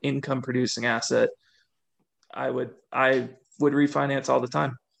asset, an income producing asset, I would refinance all the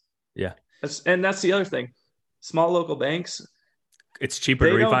time. Yeah. And that's the other thing. Small local banks, It's cheaper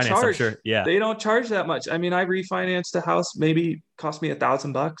to they don't refinance, I'm charge. sure. Yeah. They don't charge that much. I mean, I refinanced a house, maybe cost me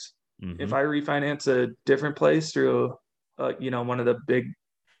 $1,000. Mm-hmm. If I refinance a different place through, one of the big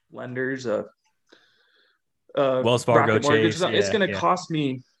lenders, Wells Fargo, Rocket Mortgage, Chase. it's Yeah. going to Yeah. cost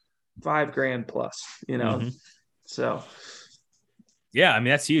me $5,000 plus. Mm-hmm. So Yeah, I mean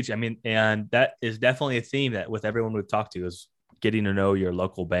that's huge. I mean, and that is definitely a theme that with everyone we've talked to is getting to know your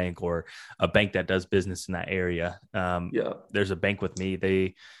local bank or a bank that does business in that area. yeah, There's a bank with me,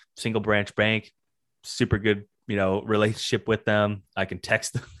 they single branch bank, super good, relationship with them. I can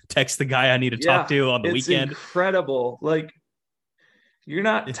text the guy I need to talk yeah, to on the it's weekend. incredible. Like you're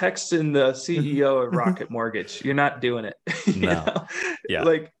not texting the CEO of Rocket Mortgage. You're not doing it. No. Yeah.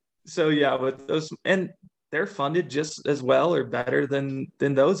 Like so yeah, with those and they're funded just as well or better than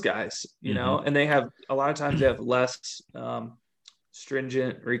those guys, Mm-hmm. and they have a lot of times they have less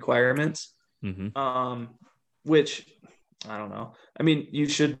stringent requirements, Mm-hmm. which I don't know. I mean, you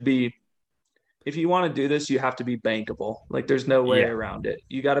should be if you want to do this, you have to be bankable. Like there's no way Yeah. around it.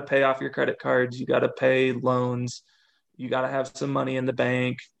 You got to pay off your credit cards, you got to pay loans, you got to have some money in the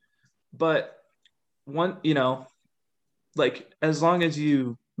bank. But one, like as long as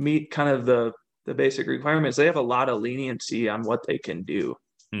you meet kind of the basic requirements, they have a lot of leniency on what they can do,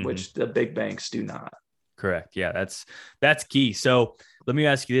 Mm-hmm. which the big banks do not. Correct. Yeah, that's key. So let me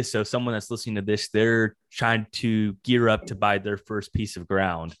ask you this. So someone that's listening to this, they're trying to gear up to buy their first piece of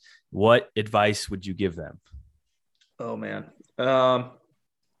ground. What advice would you give them? Oh man. Uh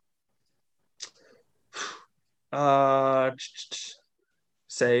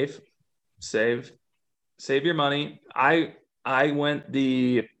save, save, save your money. I went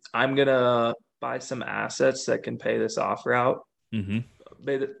I'm gonna buy some assets that can pay this off route, Mm-hmm.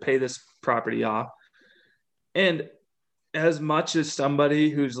 pay this property off. And as much as somebody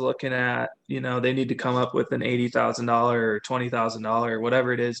who's looking at, they need to come up with an $80,000 or $20,000,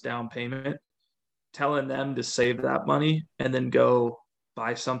 whatever it is, down payment, telling them to save that money and then go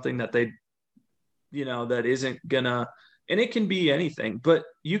buy something that that isn't gonna, and it can be anything, but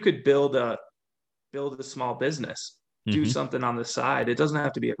you could build a small business, do Mm-hmm. something on the side. It doesn't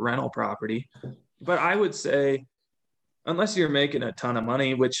have to be a rental property. But I would say, unless you're making a ton of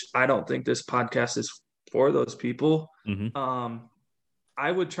money, which I don't think this podcast is for those people, Mm-hmm.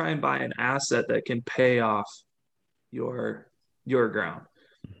 I would try and buy an asset that can pay off your ground.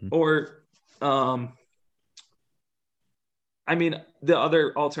 Mm-hmm. Or I mean, the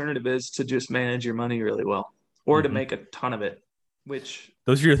other alternative is to just manage your money really well or to Mm-hmm. make a ton of it, which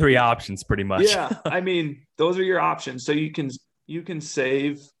Those are your three options pretty much. yeah, I mean, those are your options. So you can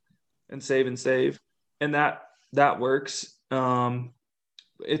save and save and save, and that works. I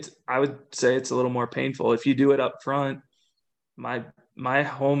would say it's a little more painful if you do it up front. My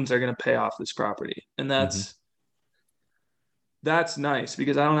homes are going to pay off this property, and Mm-hmm. that's nice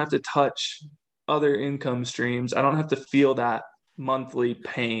because I don't have to touch other income streams. I don't have to feel that monthly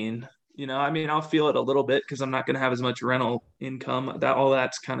pain. I mean, I'll feel it a little bit because I'm not going to have as much rental income. All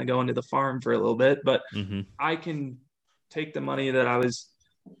that's kind of going to the farm for a little bit, but Mm-hmm. I can take the money that I was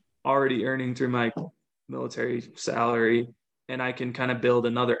already earning through my military salary and I can kind of build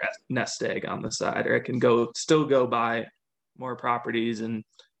another nest egg on the side, or I can still go buy more properties and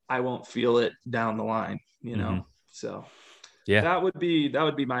I won't feel it down the line. Mm-hmm. So Yeah. that would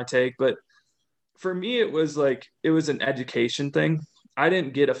be my take. But for me, it was an education thing. I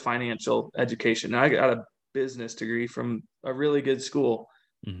didn't get a financial education. I got a business degree from a really good school.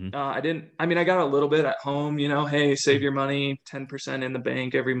 Mm-hmm. I got a little bit at home, hey, save your money, 10% in the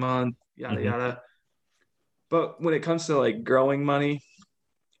bank every month, yada, Mm-hmm. yada. But when it comes to like growing money,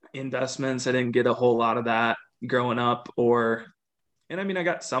 investments, I didn't get a whole lot of that growing up. And I mean, I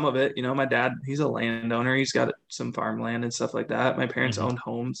got some of it. My dad, he's a landowner. He's got some farmland and stuff like that. My parents Mm-hmm. owned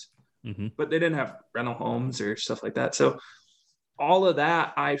homes, Mm-hmm. but they didn't have rental homes or stuff like that. So all of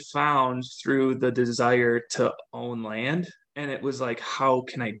that I found through the desire to own land. And it was like, how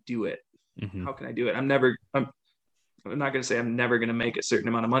can I do it? Mm-hmm. How can I do it? I'm not going to say I'm never going to make a certain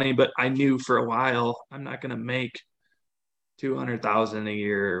amount of money, but I knew for a while I'm not going to make 200,000 a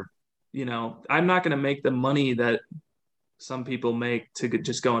year. I'm not going to make the money that some people make to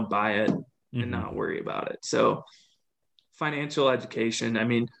just go and buy it Mm-hmm. and not worry about it. So financial education, I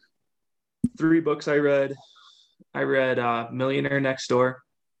mean, 3 books I read. I read Millionaire Next Door.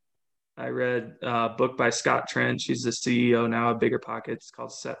 I read a book by Scott Trent. She's the CEO now of Bigger Pockets,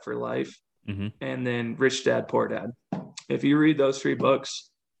 called Set for Life. Mm-hmm. And then Rich Dad, Poor Dad. If you read those 3 books,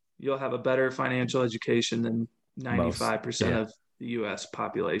 you'll have a better financial education than 95% of the U.S.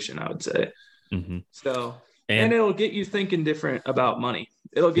 population, I would say. Mm-hmm. So, and it'll get you thinking different about money.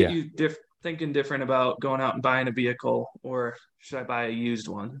 It'll get you thinking different about going out and buying a vehicle, or should I buy a used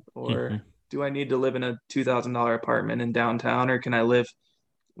one, or do I need to live in a $2,000 apartment in downtown, or can I live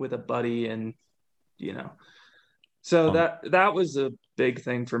with a buddy? And so that was a big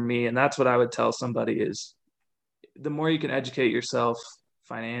thing for me, and that's what I would tell somebody is the more you can educate yourself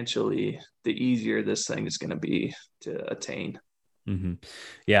financially, the easier this thing is going to be to attain. Mm-hmm.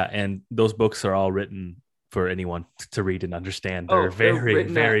 Yeah, and those books are all written for anyone to read and understand. They're very,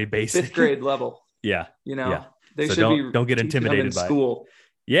 very basic. 5th grade level. Yeah. They so should don't get intimidated by school.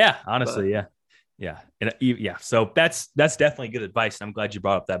 Yeah, honestly, yeah. And so that's definitely good advice. And I'm glad you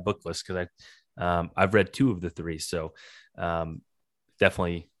brought up that book list because I've read 2 of the 3. So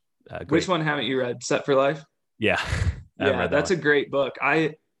definitely great. Which one haven't you read? Set for Life? Yeah. Yeah, that's a great book.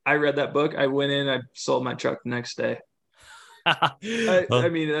 I read that book. I went in, I sold my truck the next day. I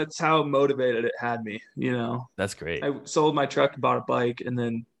mean, that's how motivated it had me, That's great. I sold my truck, bought a bike, and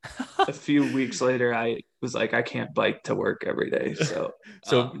then a few weeks later, I was like, I can't bike to work every day. So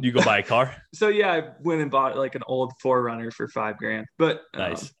you go buy a car? So yeah, I went and bought like an old 4Runner for $5,000. But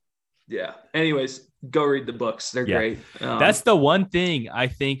nice. Yeah. Anyways, go read the books. They're great. That's the one thing I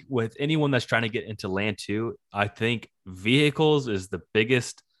think with anyone that's trying to get into land too. I think vehicles is the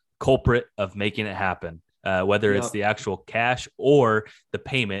biggest culprit of making it happen. Whether it's the actual cash or the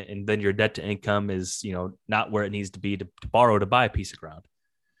payment, and then your debt to income is, not where it needs to be to borrow to buy a piece of ground.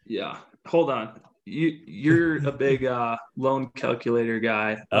 Yeah. Hold on. You're a big loan calculator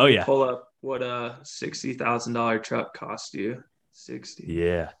guy. Oh yeah. Pull up what a $60,000 truck cost you. 60.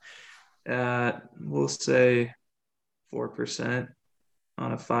 Yeah. We'll say 4%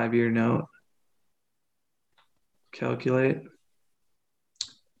 on a 5-year note. Calculate.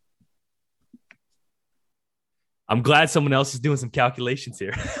 I'm glad someone else is doing some calculations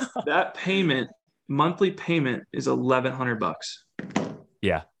here. That payment monthly payment is $1,100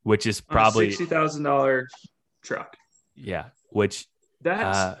 Yeah, which is on a probably $60,000 truck. yeah, which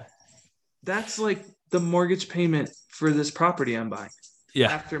That's uh that's like the mortgage payment for this property I'm buying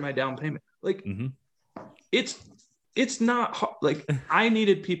yeah. after my down payment. Like Mm-hmm. it's it's not like I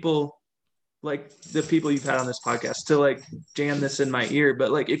needed people like the people you've had on this podcast to like jam this in my ear.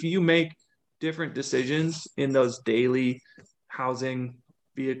 But like if you make different decisions in those daily housing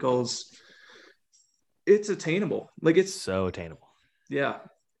vehicles, it's attainable. Like it's So attainable. yeah.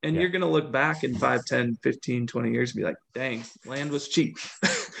 And Yeah. you're gonna look back in 5, 10, 15, 20 years and be like, dang, land was cheap.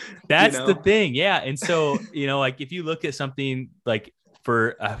 That's the thing. Yeah. And so, like if you look at something like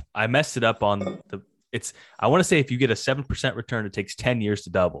I messed it up on I want to say if you get a 7% return, it takes 10 years to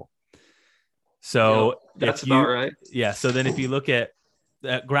double. So that's about right. Yeah. So then if you look at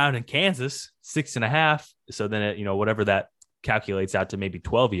that ground in Kansas, 6.5. So then whatever that calculates out to maybe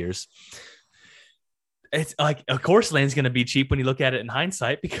 12 years. It's like, of course, land's going to be cheap when you look at it in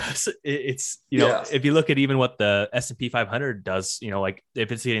hindsight, because it's, if you look at even what the S&P 500 does, like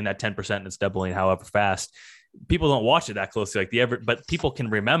if it's getting that 10% and it's doubling however fast, people don't watch it that closely. But people can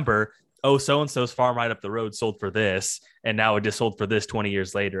remember, oh, so-and-so's farm right up the road sold for this, and now it just sold for this 20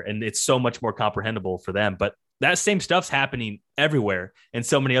 years later. And it's so much more comprehensible for them. But that same stuff's happening everywhere and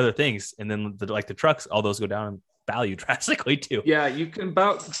so many other things. And then the trucks, all those go down in value drastically too. Yeah, you can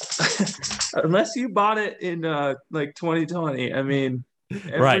about unless you bought it in like 2020. I mean,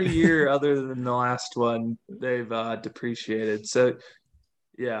 every year other than the last one, they've depreciated. So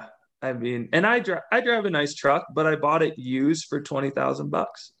yeah, I mean, and I drive a nice truck, but I bought it used for $20,000.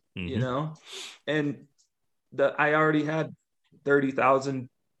 Mm-hmm. And I already had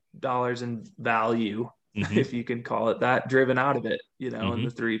 $30,000 in value, mm-hmm. if you can call it that, driven out of it, mm-hmm. in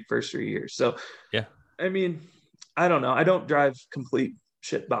the first 3 years. So yeah, I mean, I don't know. I don't drive complete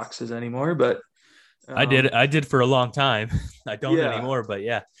shit boxes anymore, but I did for a long time. I don't anymore, but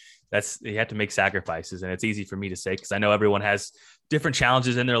yeah, you have to make sacrifices, and it's easy for me to say, because I know everyone has different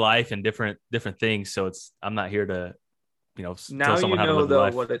challenges in their life and different things. So I'm not here to, now tell someone how to live though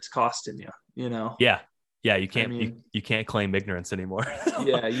life. what it's costing you, Yeah. You can't, you can't claim ignorance anymore.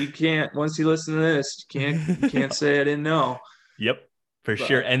 Yeah. You can't, once you listen to this, you can't say I didn't know. Yep, for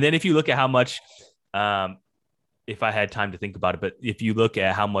sure. And then if you look at how much, if I had time to think about it, but if you look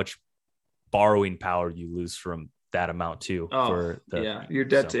at how much borrowing power you lose from that amount too, your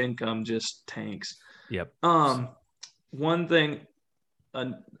debt to income just tanks. Yep. One thing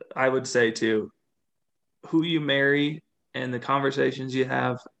I would say too, who you marry and the conversations you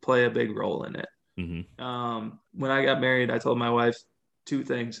have play a big role in it. Mm-hmm. When I got married, I told my wife 2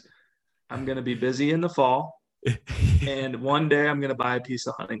 things. I'm going to be busy in the fall, and one day I'm going to buy a piece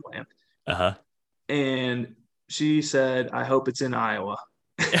of hunting land. Uh-huh. And she said, I hope it's in Iowa.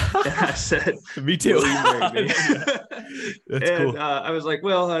 And I said, me too. Will you marry me? That's and cool. I was like,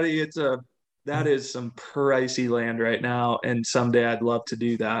 well, honey, that is some pricey land right now, and someday I'd love to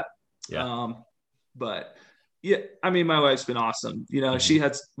do that. Yeah. But yeah, I mean, my wife's been awesome.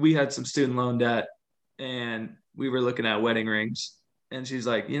 Mm-hmm. We had some student loan debt, and we were looking at wedding rings, and she's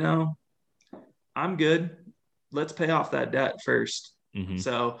like, I'm good. Let's pay off that debt first. Mm-hmm.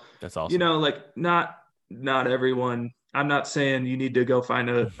 So that's awesome. Like not everyone. I'm not saying you need to go find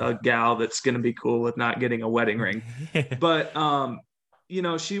a gal that's going to be cool with not getting a wedding ring, but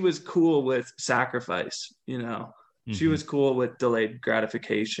she was cool with sacrifice. Mm-hmm. She was cool with delayed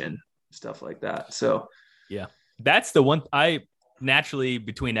gratification, stuff like that. So yeah, that's the one. I naturally,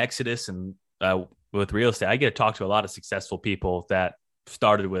 between Exodus and with real estate, I get to talk to a lot of successful people that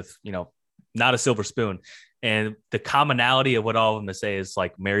started with not a silver spoon. And the commonality of what all of them say is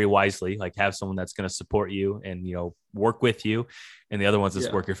like marry wisely, like have someone that's going to support you and, work with you. And the other ones is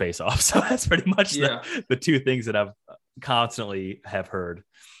work your face off. So that's pretty much the 2 things that I've constantly have heard.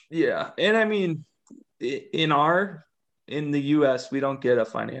 Yeah. And I mean, in the US, we don't get a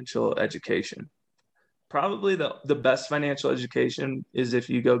financial education. Probably the best financial education is if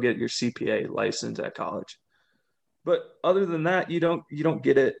you go get your CPA license at college. But other than that, you don't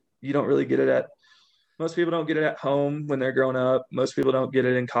get it. You don't really get it most people don't get it at home when they're growing up. Most people don't get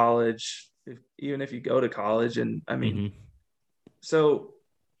it in college, even if you go to college. And I mean, mm-hmm. So,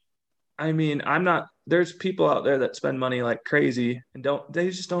 I mean, there's people out there that spend money like crazy and they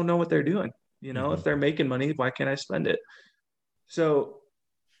just don't know what they're doing. Mm-hmm. If they're making money, why can't I spend it? So,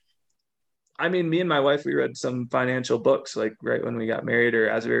 I mean, me and my wife, we read some financial books like right when we got married or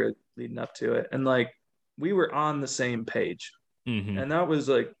as we were leading up to it. And like, we were on the same page. Mm-hmm. And that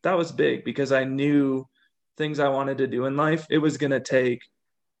was big because I knew things I wanted to do in life. It was going to take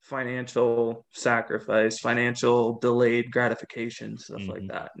financial sacrifice, financial delayed gratification, stuff like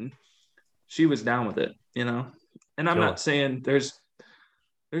that. And she was down with it, and I'm Sure. not saying there's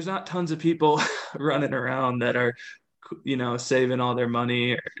not tons of people running around that are, saving all their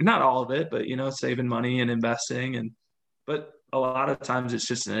money, or not all of it, but, saving money and investing. But a lot of times it's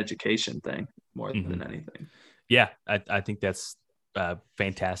just an education thing more Hmm. than anything. Yeah, I think that's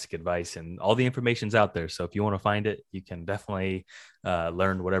fantastic advice, and all the information's out there. So if you want to find it, you can definitely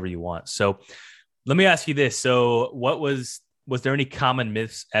learn whatever you want. So let me ask you this. So was there any common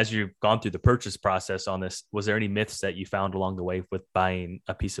myths as you've gone through the purchase process on this? Was there any myths that you found along the way with buying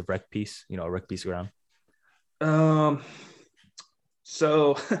a piece of rec piece, a rec piece of ground? Um,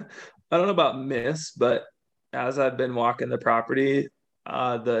 so I don't know about myths, but as I've been walking the property,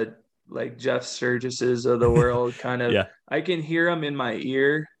 the like Jeff Sturgises of the world kind of, Yeah. I can hear them in my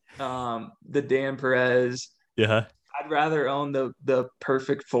ear. The Dan Perez. Yeah. I'd rather own the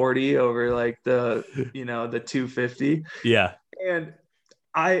perfect 40 over like the 250. Yeah. And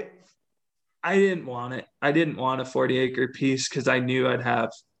I I didn't want it. I didn't want a 40-acre piece because I knew I'd have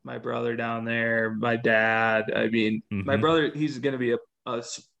my brother down there, my dad. I mean, my Hmm. brother, he's going to be a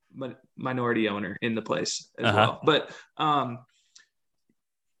minority owner in the place as Uh-huh. well. But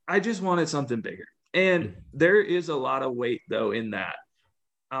I just wanted something bigger. And there is a lot of weight, though, in that.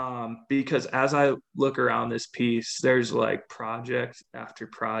 Because as I look around this piece, there's like project after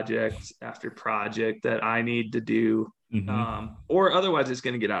project after project that I need to do, Hmm. or otherwise it's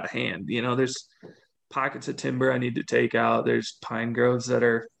going to get out of hand. There's pockets of timber I need to take out. There's pine groves that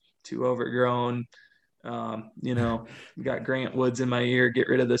are too overgrown. Got Grant Woods in my ear, get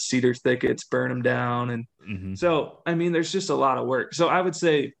rid of the cedar thickets, burn them down. And Hmm. so, I mean, there's just a lot of work. So I would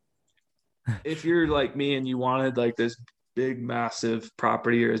say if you're like me and you wanted like this big, massive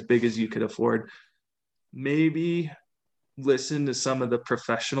property or as big as you could afford, maybe listen to some of the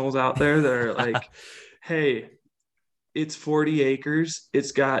professionals out there that are like, hey, it's 40 acres.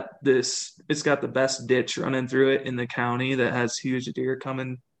 It's got the best ditch running through it in the county that has huge deer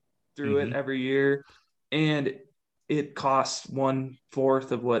coming through it Hmm. every year. And it costs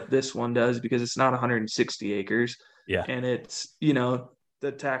 1/4 of what this one does because it's not 160 acres. Yeah. And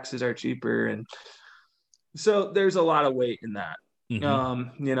the taxes are cheaper. And so there's a lot of weight in that.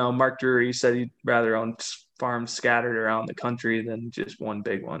 Hmm. Mark Drury said he'd rather own farms scattered around the country than just one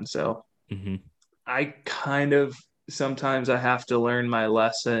big one. So Hmm. I kind of sometimes I have to learn my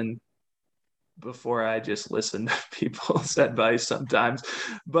lesson before I just listen to people's advice sometimes.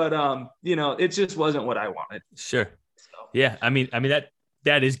 But it just wasn't what I wanted. Sure. So Yeah. I mean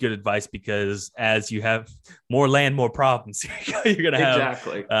that is good advice, because as you have more land, more problems. You're gonna have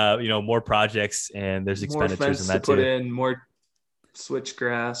exactly. more projects, and there's More expenditures in fence to that put too. in, more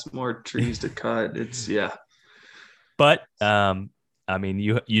switchgrass, more trees to cut. It's yeah. But I mean,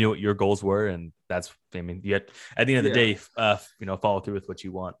 you know what your goals were, and that's, I mean, you had, at the end of the Yeah, day, follow through with what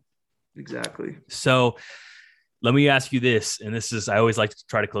you want. exactly. So let me ask you this, and this is, I always like to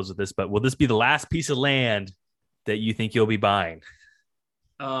try to close with this, but will this be the last piece of land that you think you'll be buying?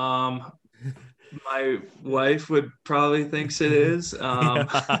 Um, my wife would probably thinks it is. Yeah.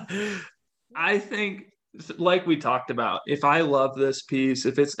 I think, like we talked about, if I love this piece,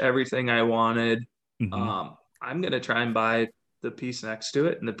 if it's everything I wanted, Hmm. I'm gonna try and buy the piece next to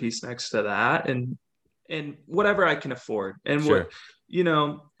it and the piece next to that, and whatever I can afford, and what Sure. you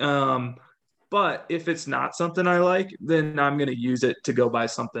know. But if it's not something I like, then I'm gonna use it to go buy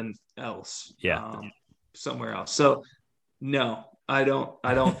something else, Yeah. somewhere else. So no, I don't.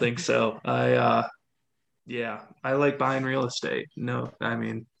 I don't think so. Yeah, I like buying real estate. No, I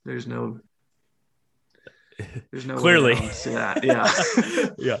mean, there's no way Clearly. around that. Yeah.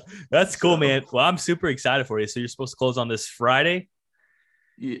 Yeah. That's cool, So, man. Well, I'm super excited for you. So you're supposed to close on this Friday?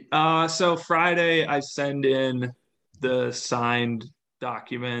 yeah. So Friday I send in the signed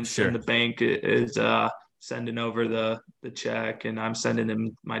documents, and Sure. the bank is sending over the check, and I'm sending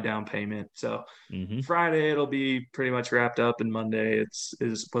them my down payment. So Hmm. Friday it'll be pretty much wrapped up, and Monday was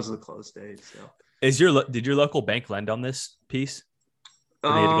the close date. So, Did your local bank lend on this piece,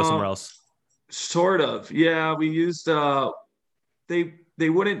 or they had to go somewhere um, else? sort of. Yeah, we used they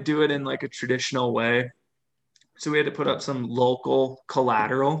wouldn't do it in like a traditional way. So we had to put up some local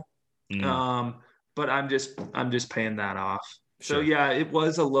collateral. Mm, Um, but I'm just paying that off. So sure. yeah, it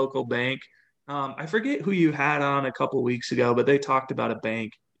was a local bank. I forget who you had on a couple weeks ago, but they talked about a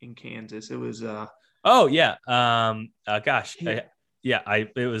bank in Kansas. It was Oh yeah. Gosh. yeah, Yeah.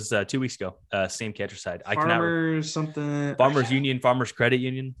 It was 2 weeks ago. Same catcher side. I cannot. Farmers something. Farmers Union, Farmers Credit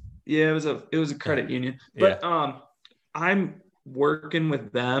Union. Yeah, it was a credit union. Yeah. But I'm working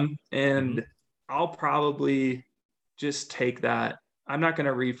with them, Hmm. and I'll probably just take that. I'm not going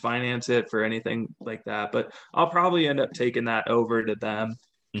to refinance it for anything like that, but I'll probably end up taking that over to them.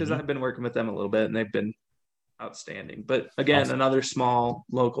 because I've been working with them a little bit and they've been outstanding. But again, Awesome. another small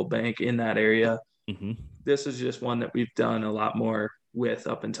local bank in that area. Mm-hmm. This is just one that we've done a lot more with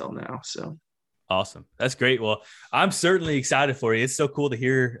up until now. So Awesome. That's great. Well, I'm certainly excited for you. It's so cool to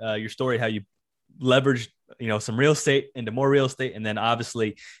hear your story, how you leveraged, some real estate into more real estate. And then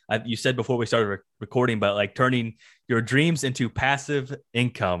obviously you said before we started recording, but like turning your dreams into passive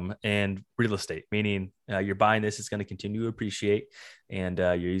income and real estate, meaning you're buying this, it's going to continue to appreciate, and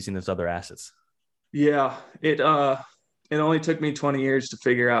you're using those other assets. yeah, it only took me 20 years to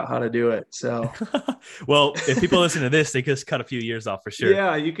figure out how to do it. So, well, if people listen to this, they just cut a few years off for sure.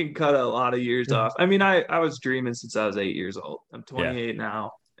 yeah, you can cut a lot of years off. I mean, I was dreaming since I was 8 years old. I'm 28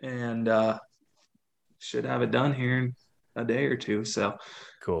 now, and should have it done here in a day or two. So,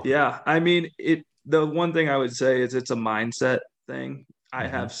 Cool. yeah, I mean, the one thing I would say is it's a mindset thing. I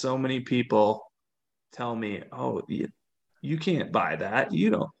have so many people tell me, "Oh, you can't buy that.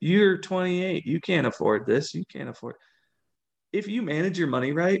 You're 28. You can't afford this. You can't afford." If you manage your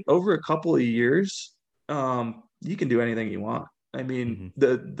money right over a couple of years, you can do anything you want. I mean,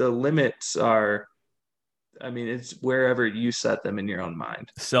 the limits are, I mean, it's wherever you set them in your own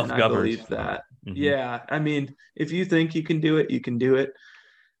mind. Self-governed. And I believe that. Yeah. I mean, if you think you can do it, you can do it.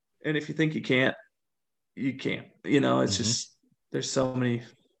 And if you think you can't, you can't. It's just, there's so many.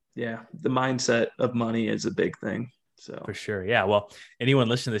 Yeah. The mindset of money is a big thing. So for sure. Yeah. Well, anyone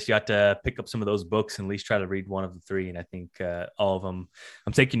listening to this, you have to pick up some of those books and at least try to read one of the three. And I think all of them,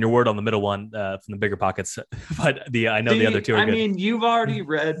 I'm taking your word on the middle one from the Bigger Pockets, but I know the other two are good. I mean, you've already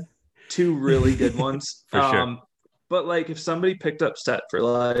read two really good ones. For sure. But like if somebody picked up Set for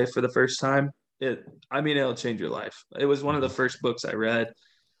Life for the first time, it'll change your life. It was one of the first books I read.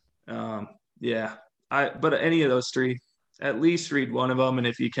 But any of those three, at least read one of them. And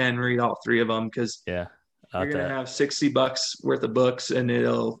if you can, read all three of them, because you're going to have $60 worth of books and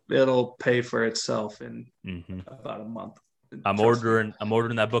it'll pay for itself in about a month. I'm ordering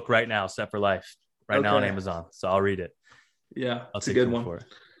that book right now, Set for Life, now on Amazon. So I'll read it. Yeah. It's a good one. For it.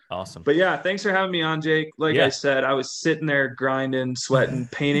 Awesome. But yeah, thanks for having me on, Jake. Like I said, I was sitting there grinding, sweating,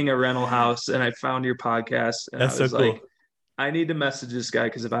 painting a rental house, and I found your podcast. And That's I was so cool. like, I need to message this guy,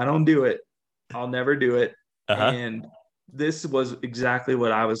 because if I don't do it, I'll never do it. And this was exactly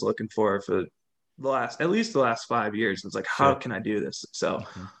what I was looking for at least the last 5 years. It's like, how can I do this? So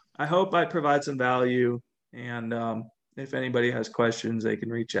I hope I provide some value, and if anybody has questions, they can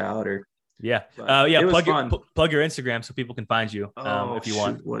reach out plug your Instagram so people can find you if you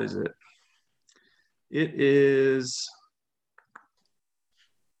want. What is it? It is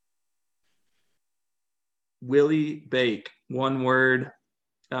Willie Bake, one word,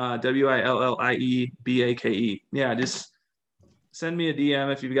 WILLIEBAKE. Yeah, just send me a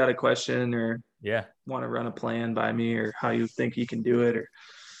DM if you've got a question or want to run a plan by me, or how you think you can do it, or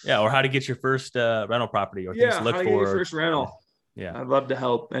how to get your first rental property, or things to look for. Get your first rental. Yeah, I'd love to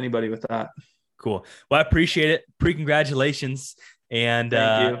help anybody with that. Cool. Well, I appreciate it. Congratulations, and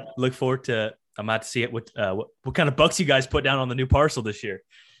look forward to. I'm about to see it. What kind of bucks you guys put down on the new parcel this year?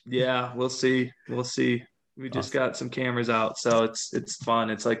 Yeah, we'll see. We just got some cameras out, so it's fun.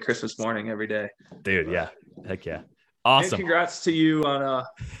 It's like Christmas morning every day, dude. Yeah, heck yeah. Awesome. And congrats to you on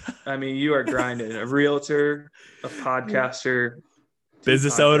you are grinding. A realtor, a podcaster,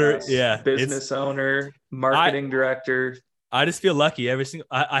 business owner, marketing director. I just feel lucky every single.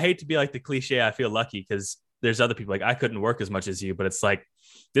 I hate to be like the cliche. I feel lucky because there's other people like I couldn't work as much as you, but it's like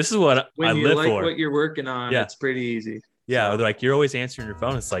this is what I live for. What you're working on, it's pretty easy. Yeah, so. Like you're always answering your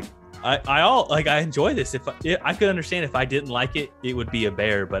phone. It's like I enjoy this. If I could understand if I didn't like it, it would be a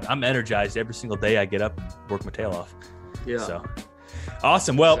bear. But I'm energized every single day. I get up, work my tail off. Yeah. So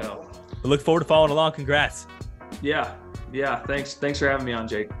awesome. Well, I look forward to following along. Congrats. Yeah. Thanks for having me on,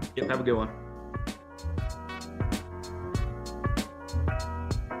 Jake. Yep. Have a good one.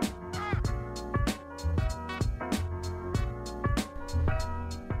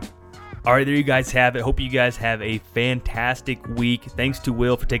 All right, there you guys have it. Hope you guys have a fantastic week. Thanks to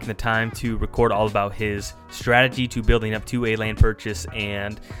Will for taking the time to record all about his strategy to building up to a land purchase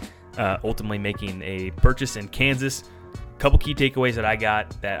and ultimately making a purchase in Kansas. A couple key takeaways that I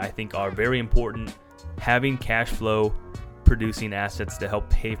got that I think are very important. Having cash flow producing assets to help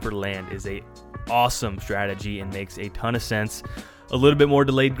pay for land is a awesome strategy and makes a ton of sense. A little bit more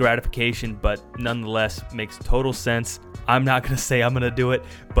delayed gratification, but nonetheless makes total sense. I'm not going to say I'm going to do it,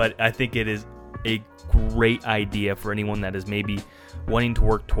 but I think it is a great idea for anyone that is maybe wanting to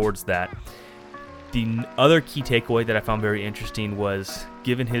work towards that. The other key takeaway that I found very interesting was,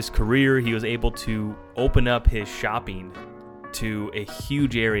 given his career, he was able to open up his shopping to a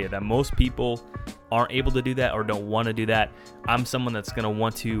huge area that most people aren't able to do that or don't want to do that. I'm someone that's going to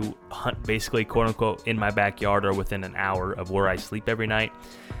want to hunt basically, quote unquote, in my backyard or within an hour of where I sleep every night.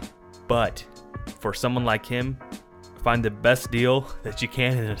 But for someone like him, find the best deal that you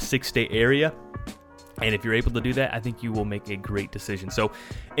can in a 6-state area. And if you're able to do that, I think you will make a great decision. So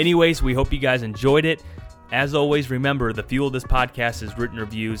anyways, we hope you guys enjoyed it. As always, remember, the fuel of this podcast is written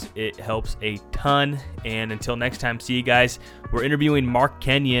reviews. It helps a ton. And until next time, see you guys. We're interviewing Mark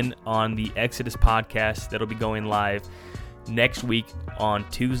Kenyon on the Exodus podcast. That'll be going live next week on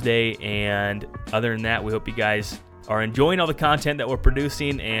Tuesday. And other than that, we hope you guys are enjoying all the content that we're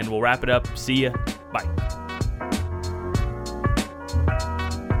producing. And we'll wrap it up. See ya. Bye.